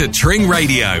listening to Tring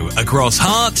Radio across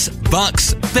Herts,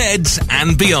 Bucks, Beds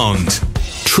and beyond.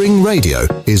 Tring Radio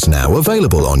is now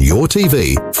available on your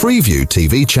TV, Freeview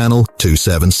TV channel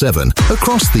 277,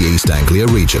 across the East Anglia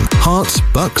region. Herts,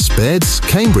 Bucks, Beds,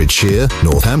 Cambridgeshire,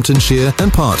 Northamptonshire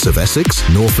and parts of Essex,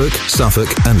 Norfolk, Suffolk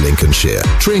and Lincolnshire.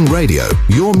 Tring Radio,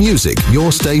 your music,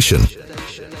 your station.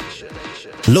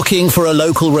 Looking for a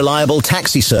local reliable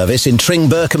taxi service in Tring,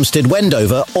 Berkhamsted,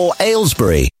 Wendover or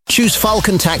Aylesbury? Choose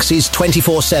Falcon Taxis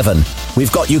 24/7.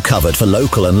 We've got you covered for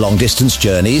local and long-distance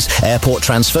journeys, airport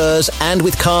transfers, and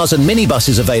with cars and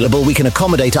minibuses available, we can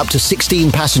accommodate up to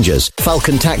 16 passengers.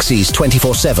 Falcon Taxis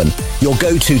 24/7, your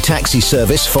go-to taxi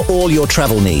service for all your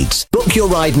travel needs. Book your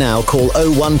ride now. Call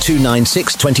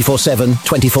 01296 24/7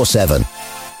 24/7.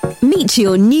 Meet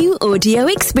your new audio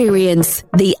experience.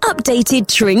 The updated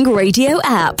Tring Radio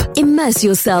app. Immerse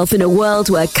yourself in a world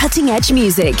where cutting-edge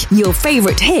music, your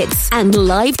favorite hits, and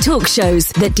live talk shows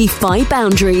that defy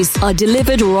boundaries are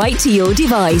delivered right to your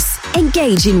device.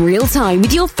 Engage in real time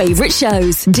with your favorite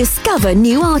shows. Discover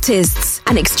new artists.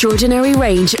 An extraordinary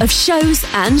range of shows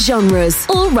and genres,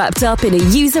 all wrapped up in a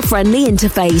user-friendly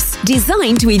interface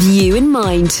designed with you in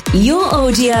mind. Your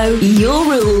audio, your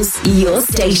rules, your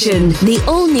station. The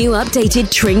all-new updated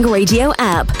Tring Radio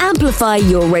app. Amplify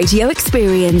your radio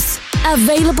experience.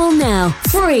 Available now,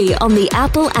 free on the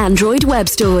Apple Android web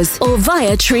stores or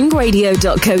via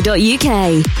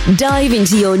tringradio.co.uk. Dive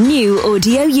into your new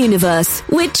audio universe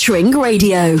with Tring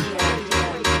Radio.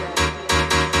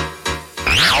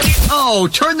 Oh,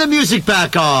 turn the music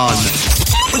back on.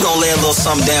 We're gonna lay a little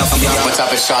something down for y'all. What's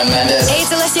up, it's Shawn Mendes. Hey,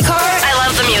 it's Alessia Cara. I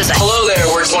love the music. Hello there,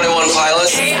 we're 21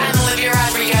 Pilots. Hey, I'm Olivia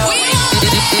Rodrigo.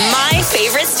 My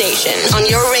favorite station on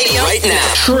your radio right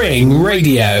now. Tring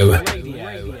Radio.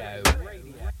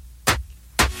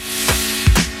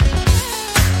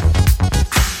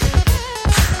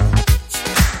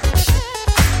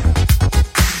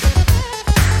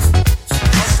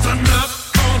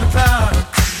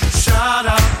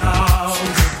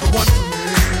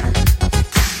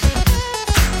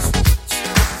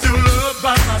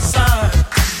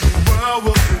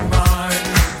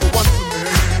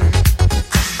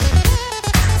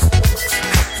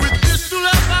 With this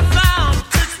love I found,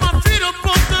 takes my feet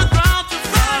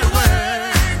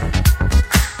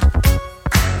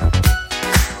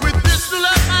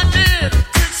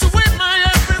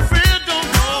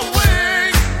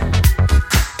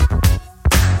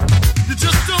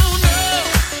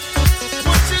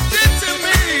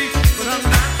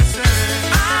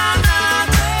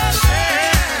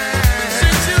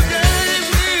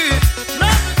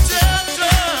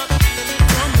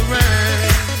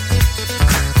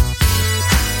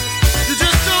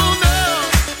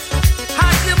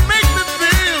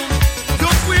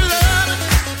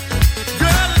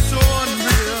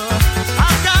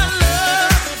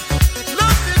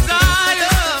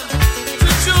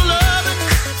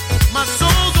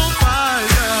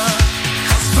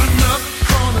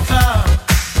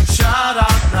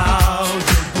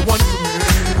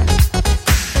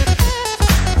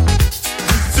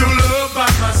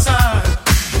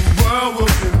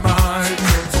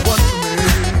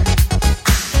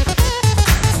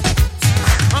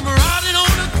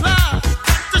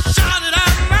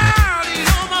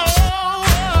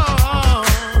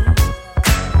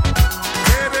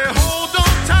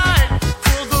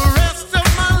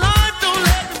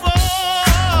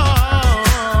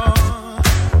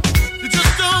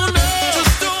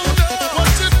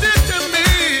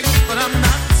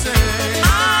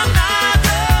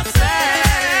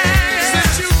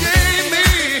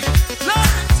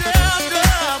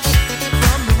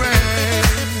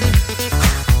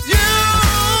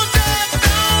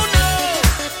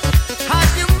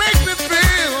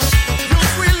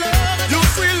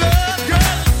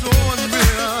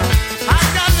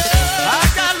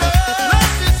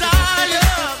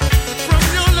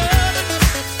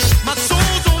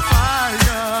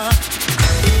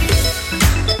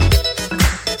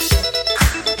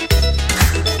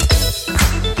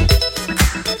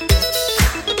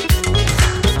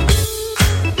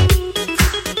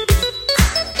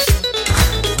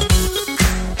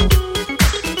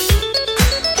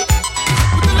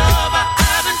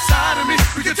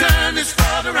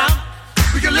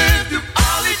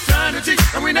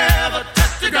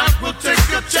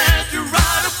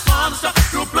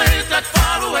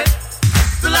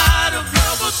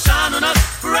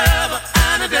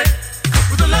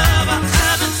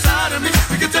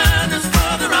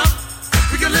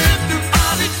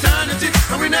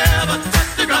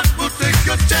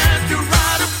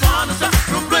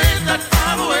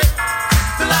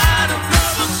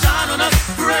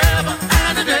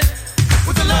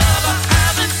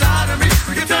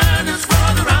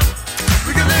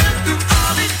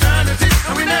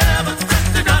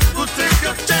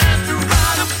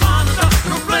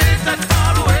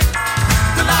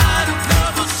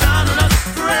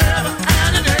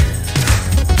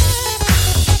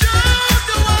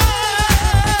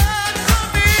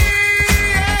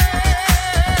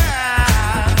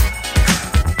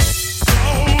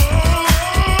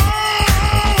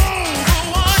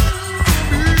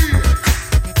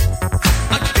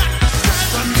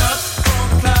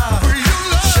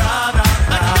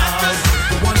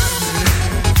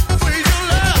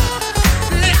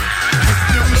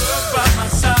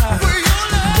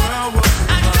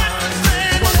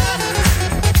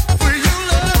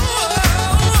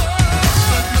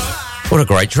What a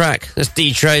great track. That's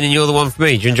D-Train and You're the One for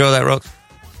Me. Do you enjoy that, Rox?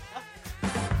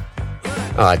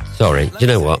 Oh, sorry. Do you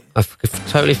know what? I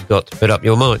totally forgot to put up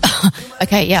your mic.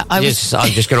 Okay, yeah. I'm just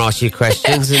going to ask you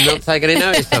questions and not take any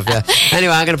notice of you.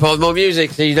 Anyway, I'm going to put on more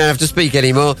music so you don't have to speak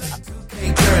anymore.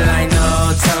 Hey, girl, I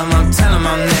know. Tell him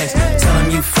I'm next. Tell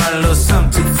him you find a little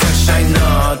something too fresh, I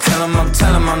know.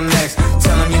 Tell him I'm next.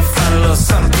 Tell him you find a little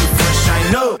something too fresh,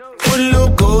 I know. Put a little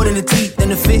gold in the teeth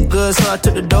and it fit good, so I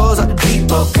took the doors out the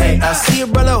deep, okay. I see a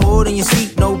brother holding your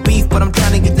seat, no beef, but I'm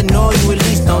trying to get to know you at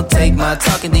least. Don't take my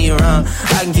talking to your own.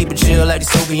 I can keep it chill like the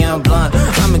Soviet blunt.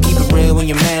 I'ma keep it real when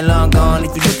your man long gone.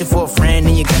 If you're looking for a friend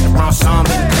and you got the wrong song,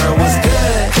 baby girl, what's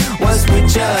good? What's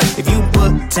with ya? If you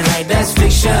book tonight, that's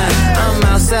fiction. I'm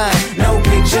outside, no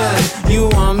pictures. You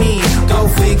want me? Go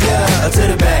figure. To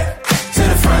the back, to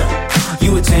the front.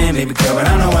 You a 10, baby girl, but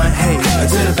I'm the one. Hey,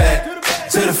 to the back,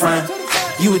 to the front.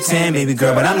 You a 10, baby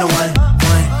girl, but I'm the one.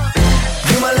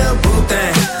 You my little boo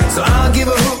thing, so I don't give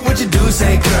a hoot what you do.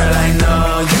 Say, girl, I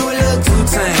know you a little too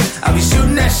tame. I'll be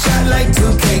shooting that shot like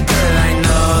 2K, girl, I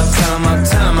know.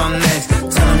 Tell him I'm next.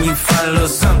 Tell him you find a little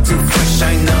something too fresh,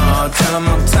 I know. Tell him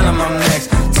I'm next.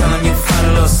 Tell him you find a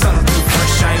little something too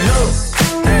fresh, I know.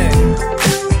 Hey,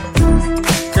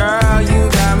 girl, you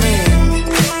got me.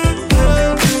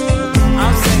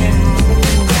 I'm singing.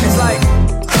 It's like,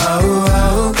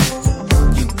 oh,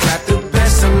 you got the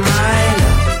best of mine.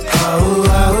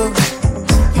 Oh,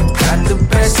 you got the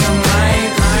best of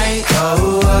mine.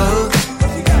 Oh,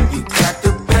 you got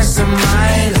the best of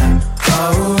mine.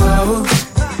 Oh,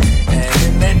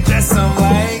 and that dress on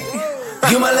white.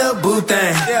 You my little boo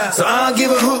thing, so I don't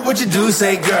give a hoot what you do.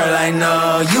 Say, girl, I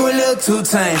know you a little too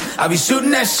tame. I'll be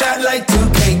shooting that shot like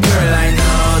 2K, girl, I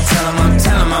know. Tell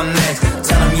him I'm next.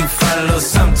 Tell him you find a little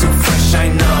something too fresh, I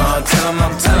know. Tell him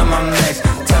I'm next.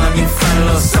 Tell him you find a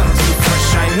little something too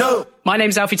fresh, I know. My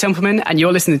name's Alfie Templeman, and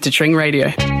you're listening to Tring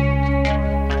Radio.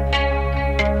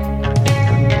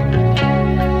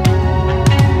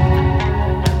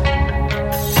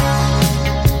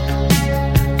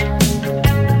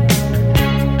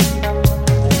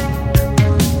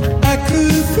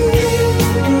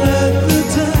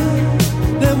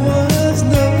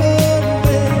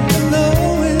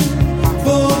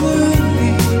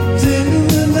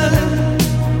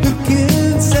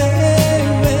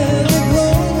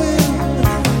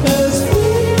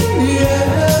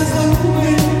 Yeah.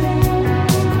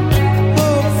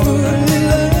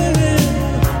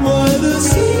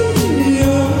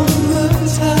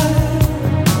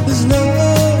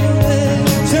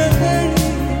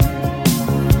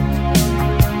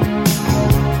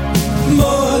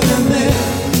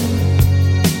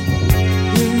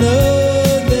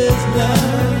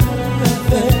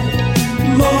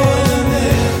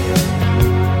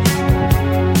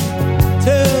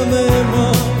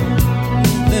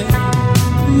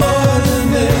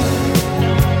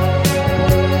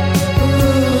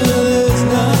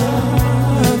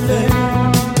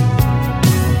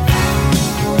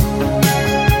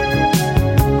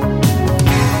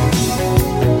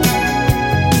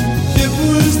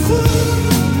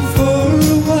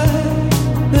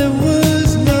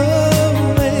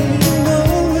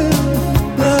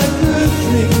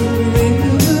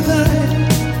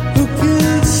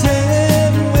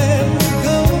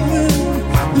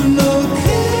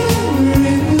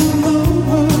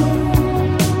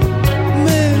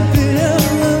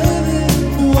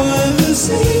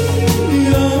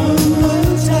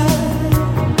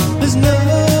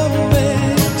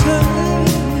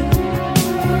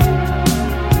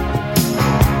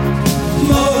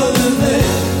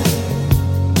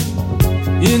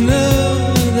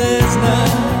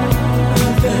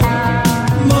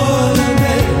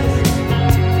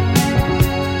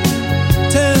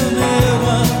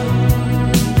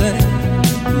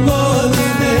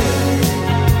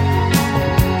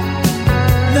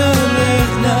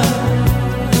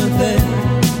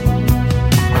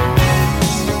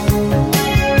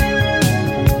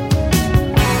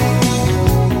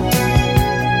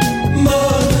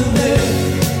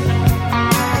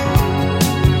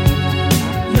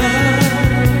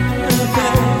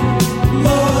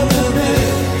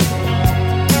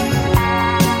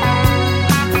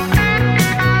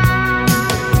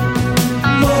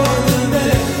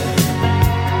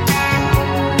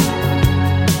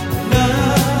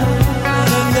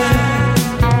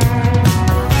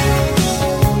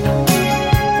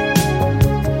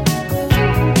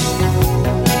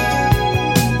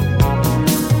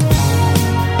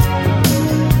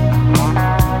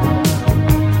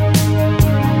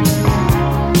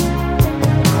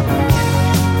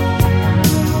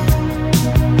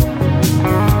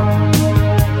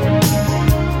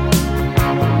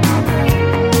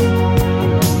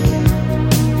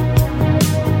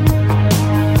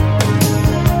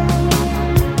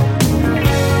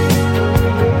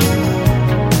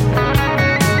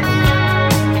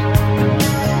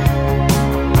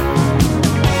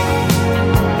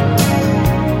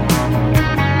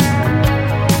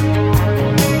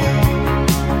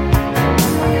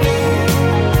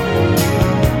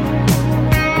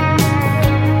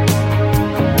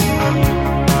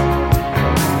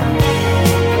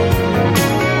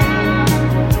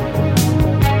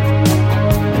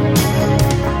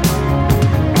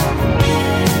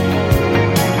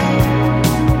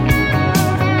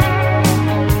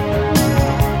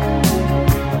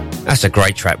 That's a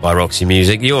great track by Roxy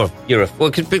Music. You're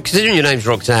well, considering your name's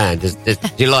Roxanne, do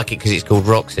you like it because it's called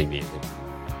Roxy Music?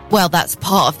 Well, that's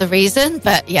part of the reason,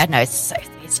 but yeah, no, it's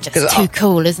just too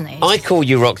cool, isn't it? I call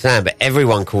you Roxanne, but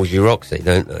everyone calls you Roxy,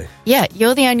 don't they? Yeah,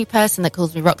 you're the only person that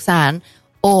calls me Roxanne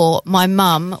or my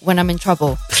mum when I'm in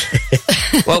trouble.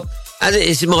 Well, as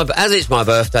it's my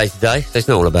birthday today, so it's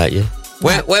not all about you.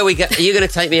 Where we go? Are you going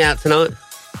to take me out tonight?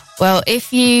 Well,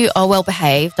 if you are well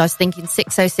behaved, I was thinking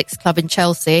 606 Club in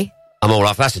Chelsea. I'm all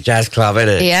up. That's a jazz club, isn't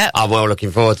it? Yeah. I'm well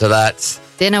looking forward to that.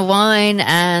 Dinner, wine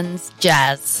and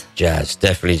jazz. Jazz,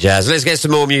 definitely jazz. Let's get some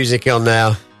more music on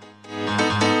now.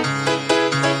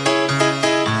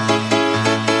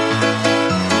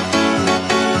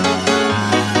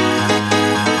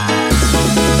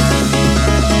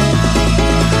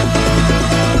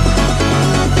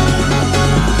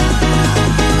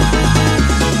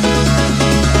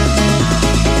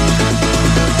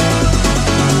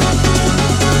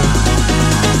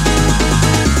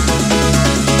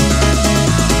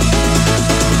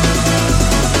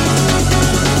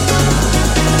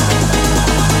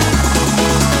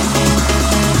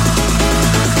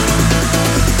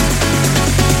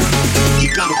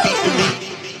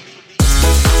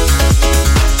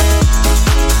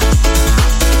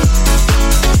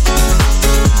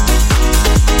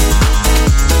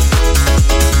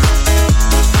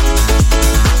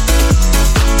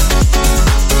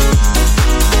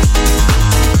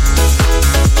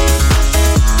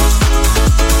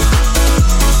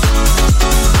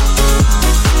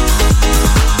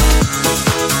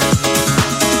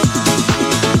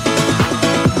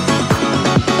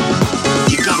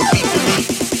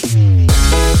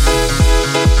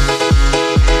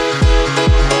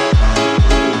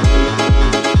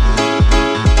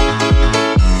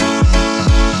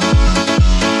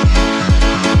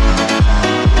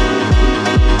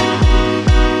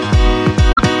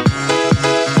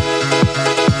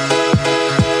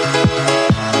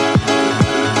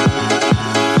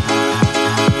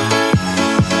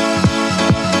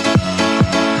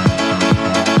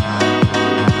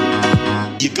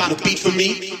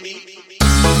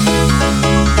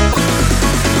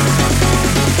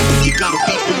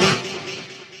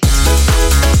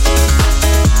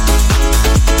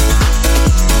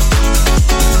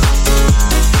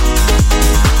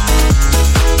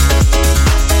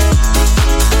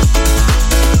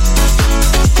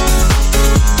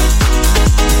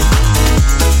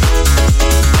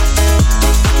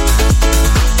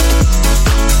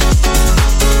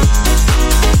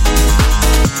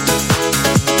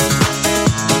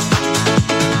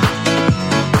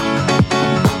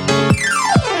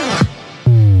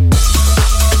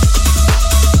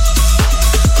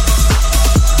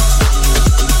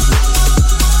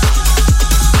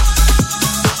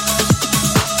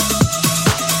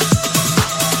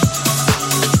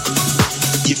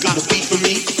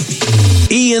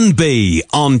 Ian B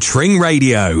on Tring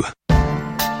Radio.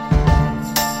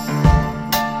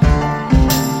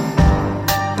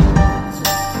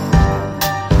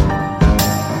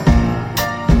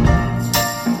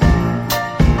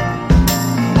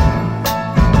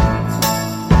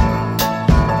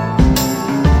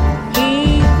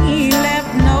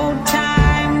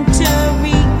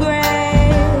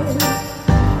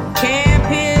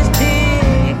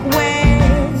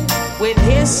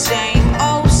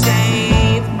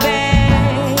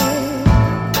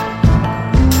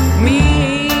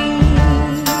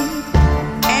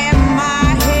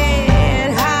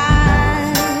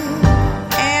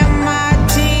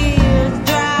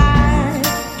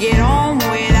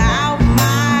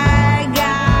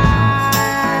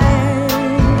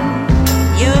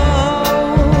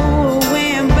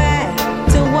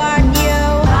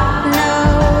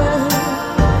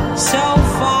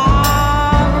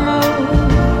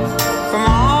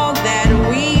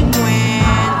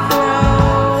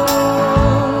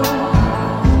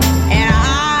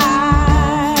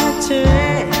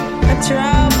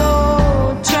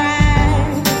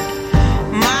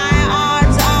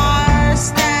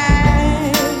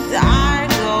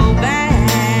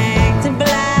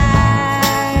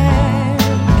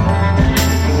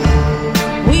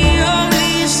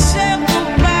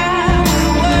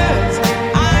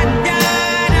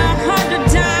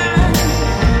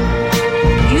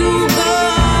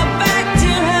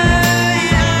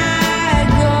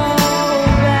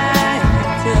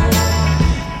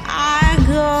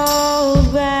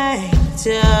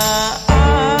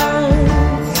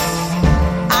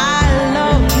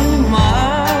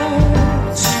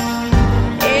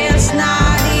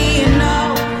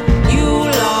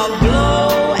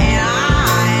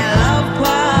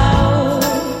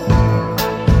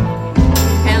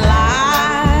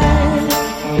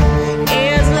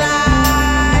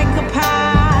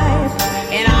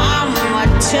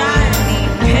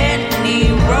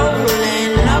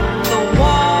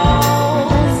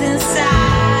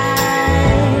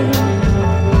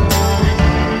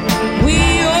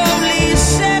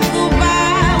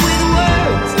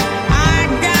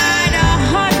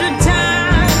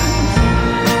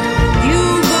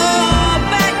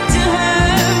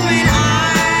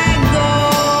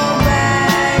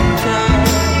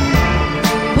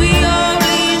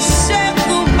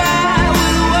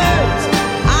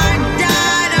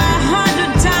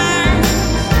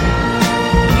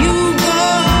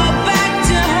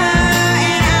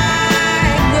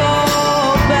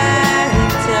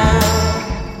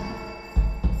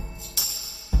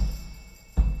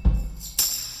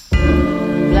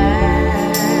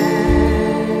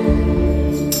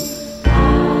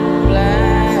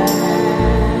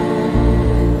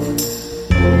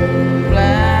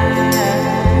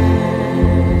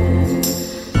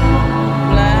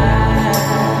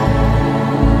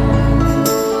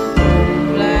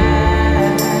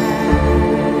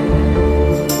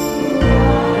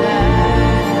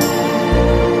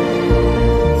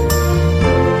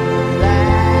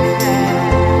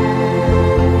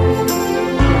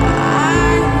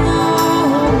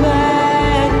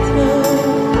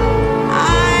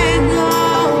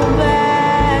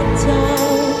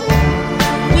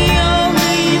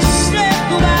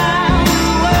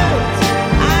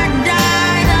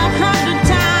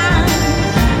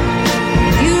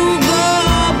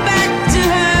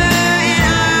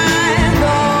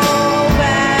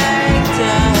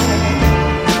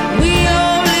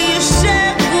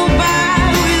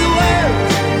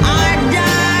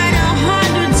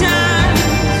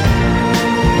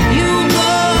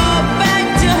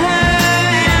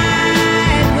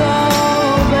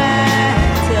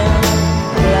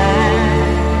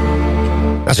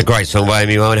 That's a great song by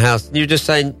Amy Winehouse. You were just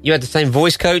saying you had the same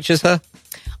voice coach as her?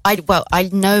 I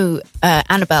know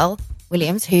Annabelle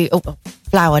Williams, who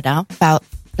Flower now. Flower.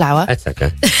 That's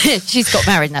okay. She's got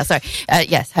married now. Sorry.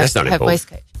 Yes, her voice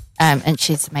coach, and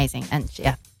she's amazing. And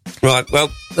yeah. Right. Well,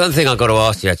 one thing I've got to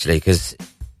ask you actually, because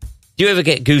do you ever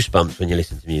get goosebumps when you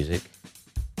listen to music?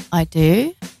 I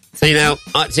do. See, now,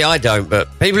 I don't, but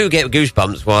people who get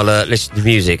goosebumps while listening to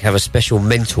music have a special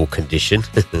mental condition.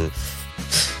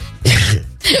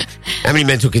 How many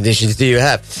mental conditions do you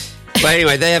have? But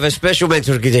anyway, they have a special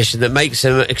mental condition that makes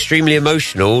them extremely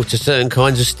emotional to certain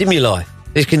kinds of stimuli.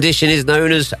 This condition is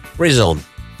known as frisson.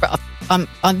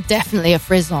 I'm definitely a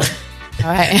frisson. All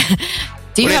right.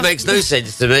 It makes no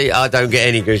sense to me. I don't get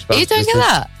any goosebumps. You don't get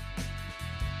that?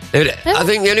 I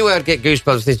think the only way I'd get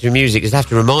goosebumps listening to music is to have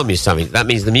to remind me of something. That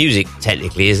means the music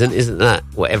technically isn't that?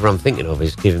 Whatever I'm thinking of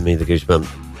is giving me the goosebumps.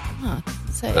 Oh,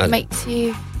 so it makes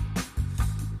you...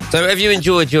 So have you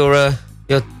enjoyed your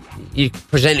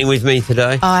presenting with me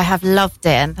today? Oh, I have loved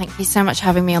it, and thank you so much for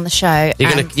having me on the show. You're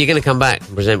going to come back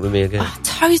and present with me again? Oh,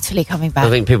 totally coming back. I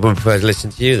think people would prefer to listen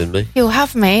to you than me. You'll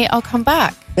have me. I'll come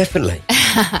back. Definitely.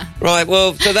 Right,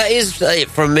 well, so that is it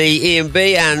from me, Ian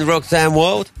B and Roxanne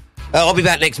Wild. I'll be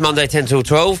back next Monday, 10 till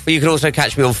 12. But you can also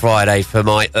catch me on Friday for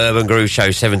my Urban Groove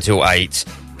Show, 7 till 8.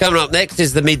 Coming up next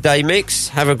is the Midday Mix.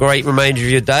 Have a great remainder of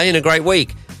your day and a great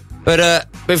week. But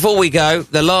before we go,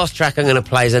 the last track I'm going to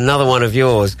play is another one of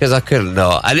yours, because I couldn't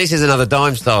not. And this is another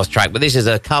Dime Stars track, but this is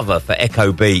a cover for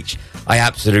Echo Beach. I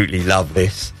absolutely love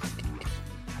this.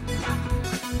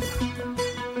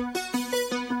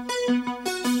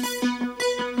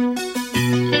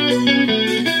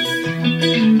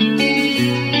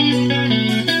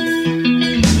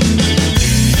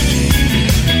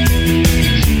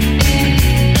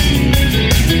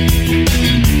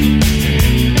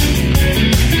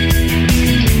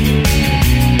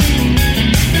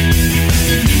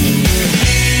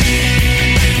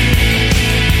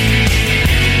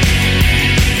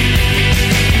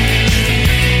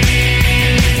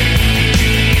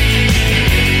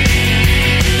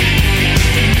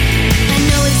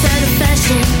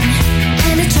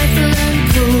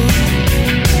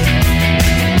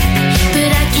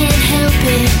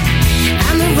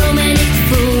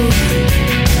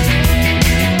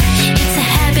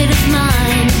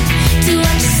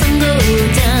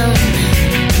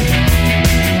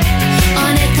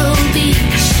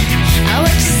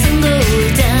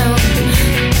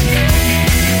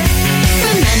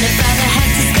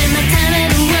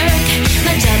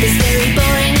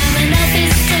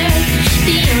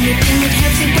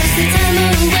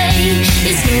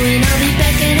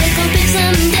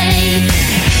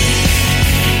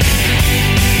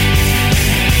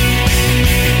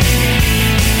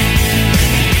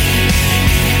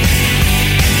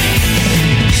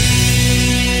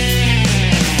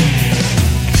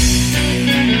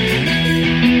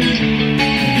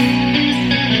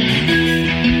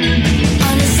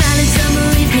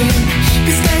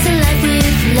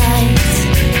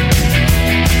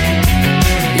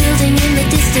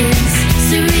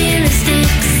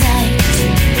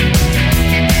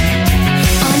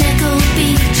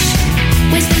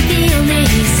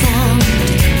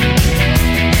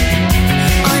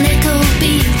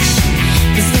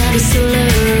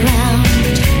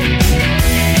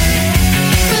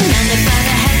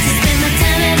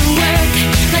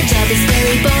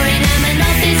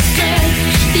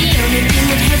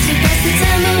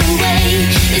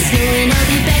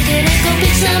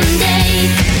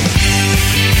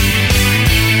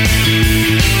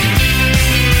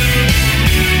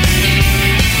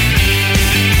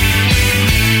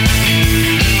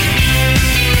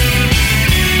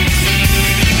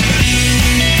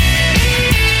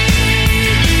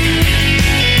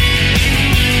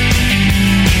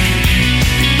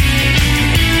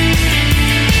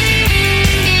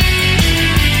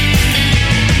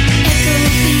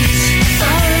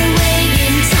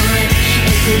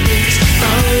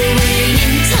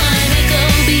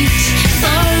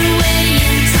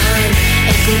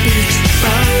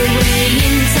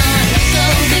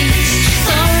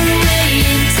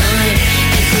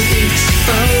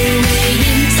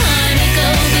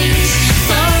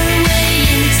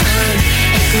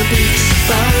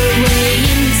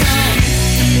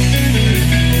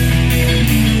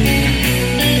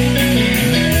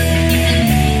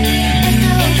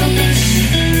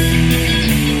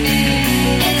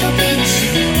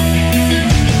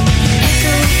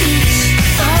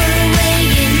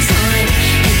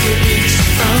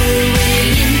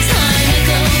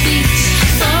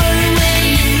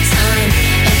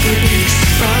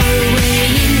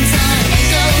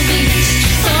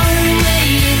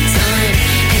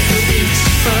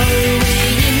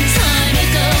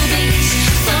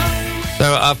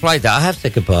 played that. I have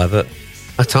said goodbye, but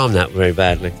I timed that very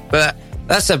badly. But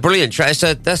that's a brilliant track.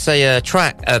 That's a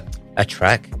track. A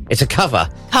track. It's a cover.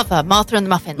 Martha and the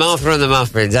Muffins. Martha and the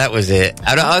Muffins. That was it.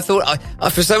 And I thought,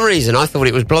 for some reason, I thought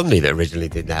it was Blondie that originally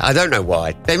did that. I don't know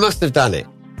why. They must have done it.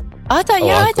 I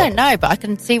don't know, but I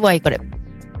can see why you got it.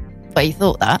 Why you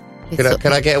thought that.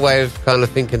 Could I get away with kind of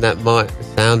thinking that might have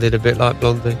sounded a bit like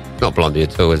Blondie? Not Blondie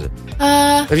at all, is it?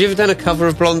 Have you ever done a cover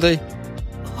of Blondie?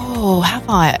 Oh, have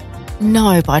I?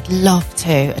 No, but I'd love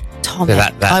to. Atomic.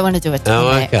 I want to do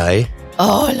Atomic. Oh, okay.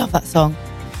 Oh, I love that song.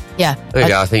 Yeah. There you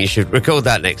go. I think you should record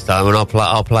that next time, and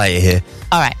I'll play it here.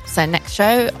 All right. So next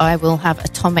show, I will have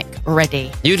Atomic ready.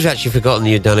 You'd have actually forgotten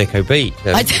you'd done Echo Beat.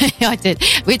 I did.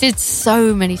 We did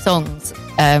so many songs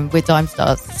with Dime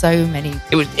Stars. So many.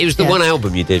 It was the one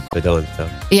album you did for Dime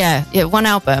Stars. Yeah, one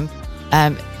album.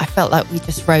 I felt like we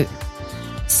just wrote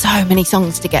so many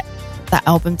songs to get that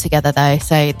album together, though.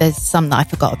 So there's some that I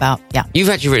forgot about. Yeah. You've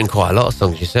actually written quite a lot of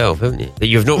songs yourself, haven't you? That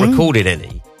you've not recorded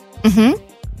any. Mm-hmm.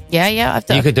 Yeah, I've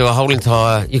done. You could do a whole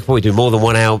entire. You could probably do more than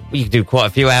one album. You could do quite a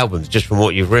few albums just from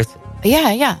what you've written.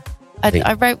 Yeah.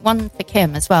 I wrote one for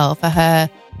Kim as well for her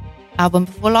album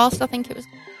before last. I think it was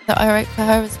that I wrote for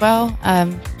her as well.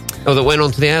 That went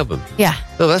on to the album. Yeah.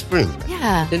 Oh, that's brilliant.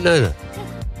 Yeah. Didn't know that.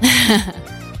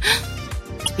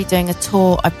 To be doing a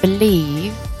tour, I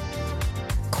believe,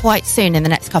 quite soon in the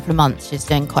next couple of months. She's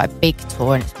doing quite a big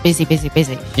tour, and it's busy.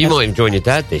 You might even join your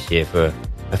dad this year for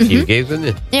a few gigs, wouldn't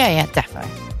you? Yeah,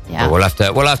 definitely. Yeah. Well,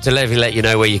 we'll have to let you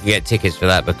know where you can get tickets for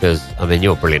that, because I mean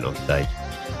you're brilliant on stage.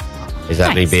 Is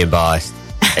that me being biased?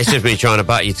 It's just me trying to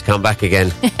butt you to come back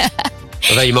again.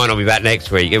 Although you might not be back next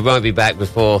week, it won't be back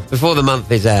before the month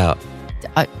is out.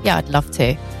 I'd love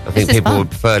to. I think people would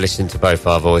prefer listening to both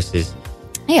our voices.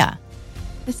 Yeah,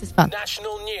 this is fun.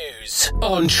 National news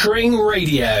on Tring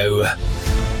Radio.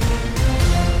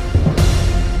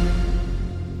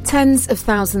 Tens of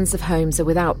thousands of homes are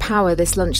without power this lunchtime.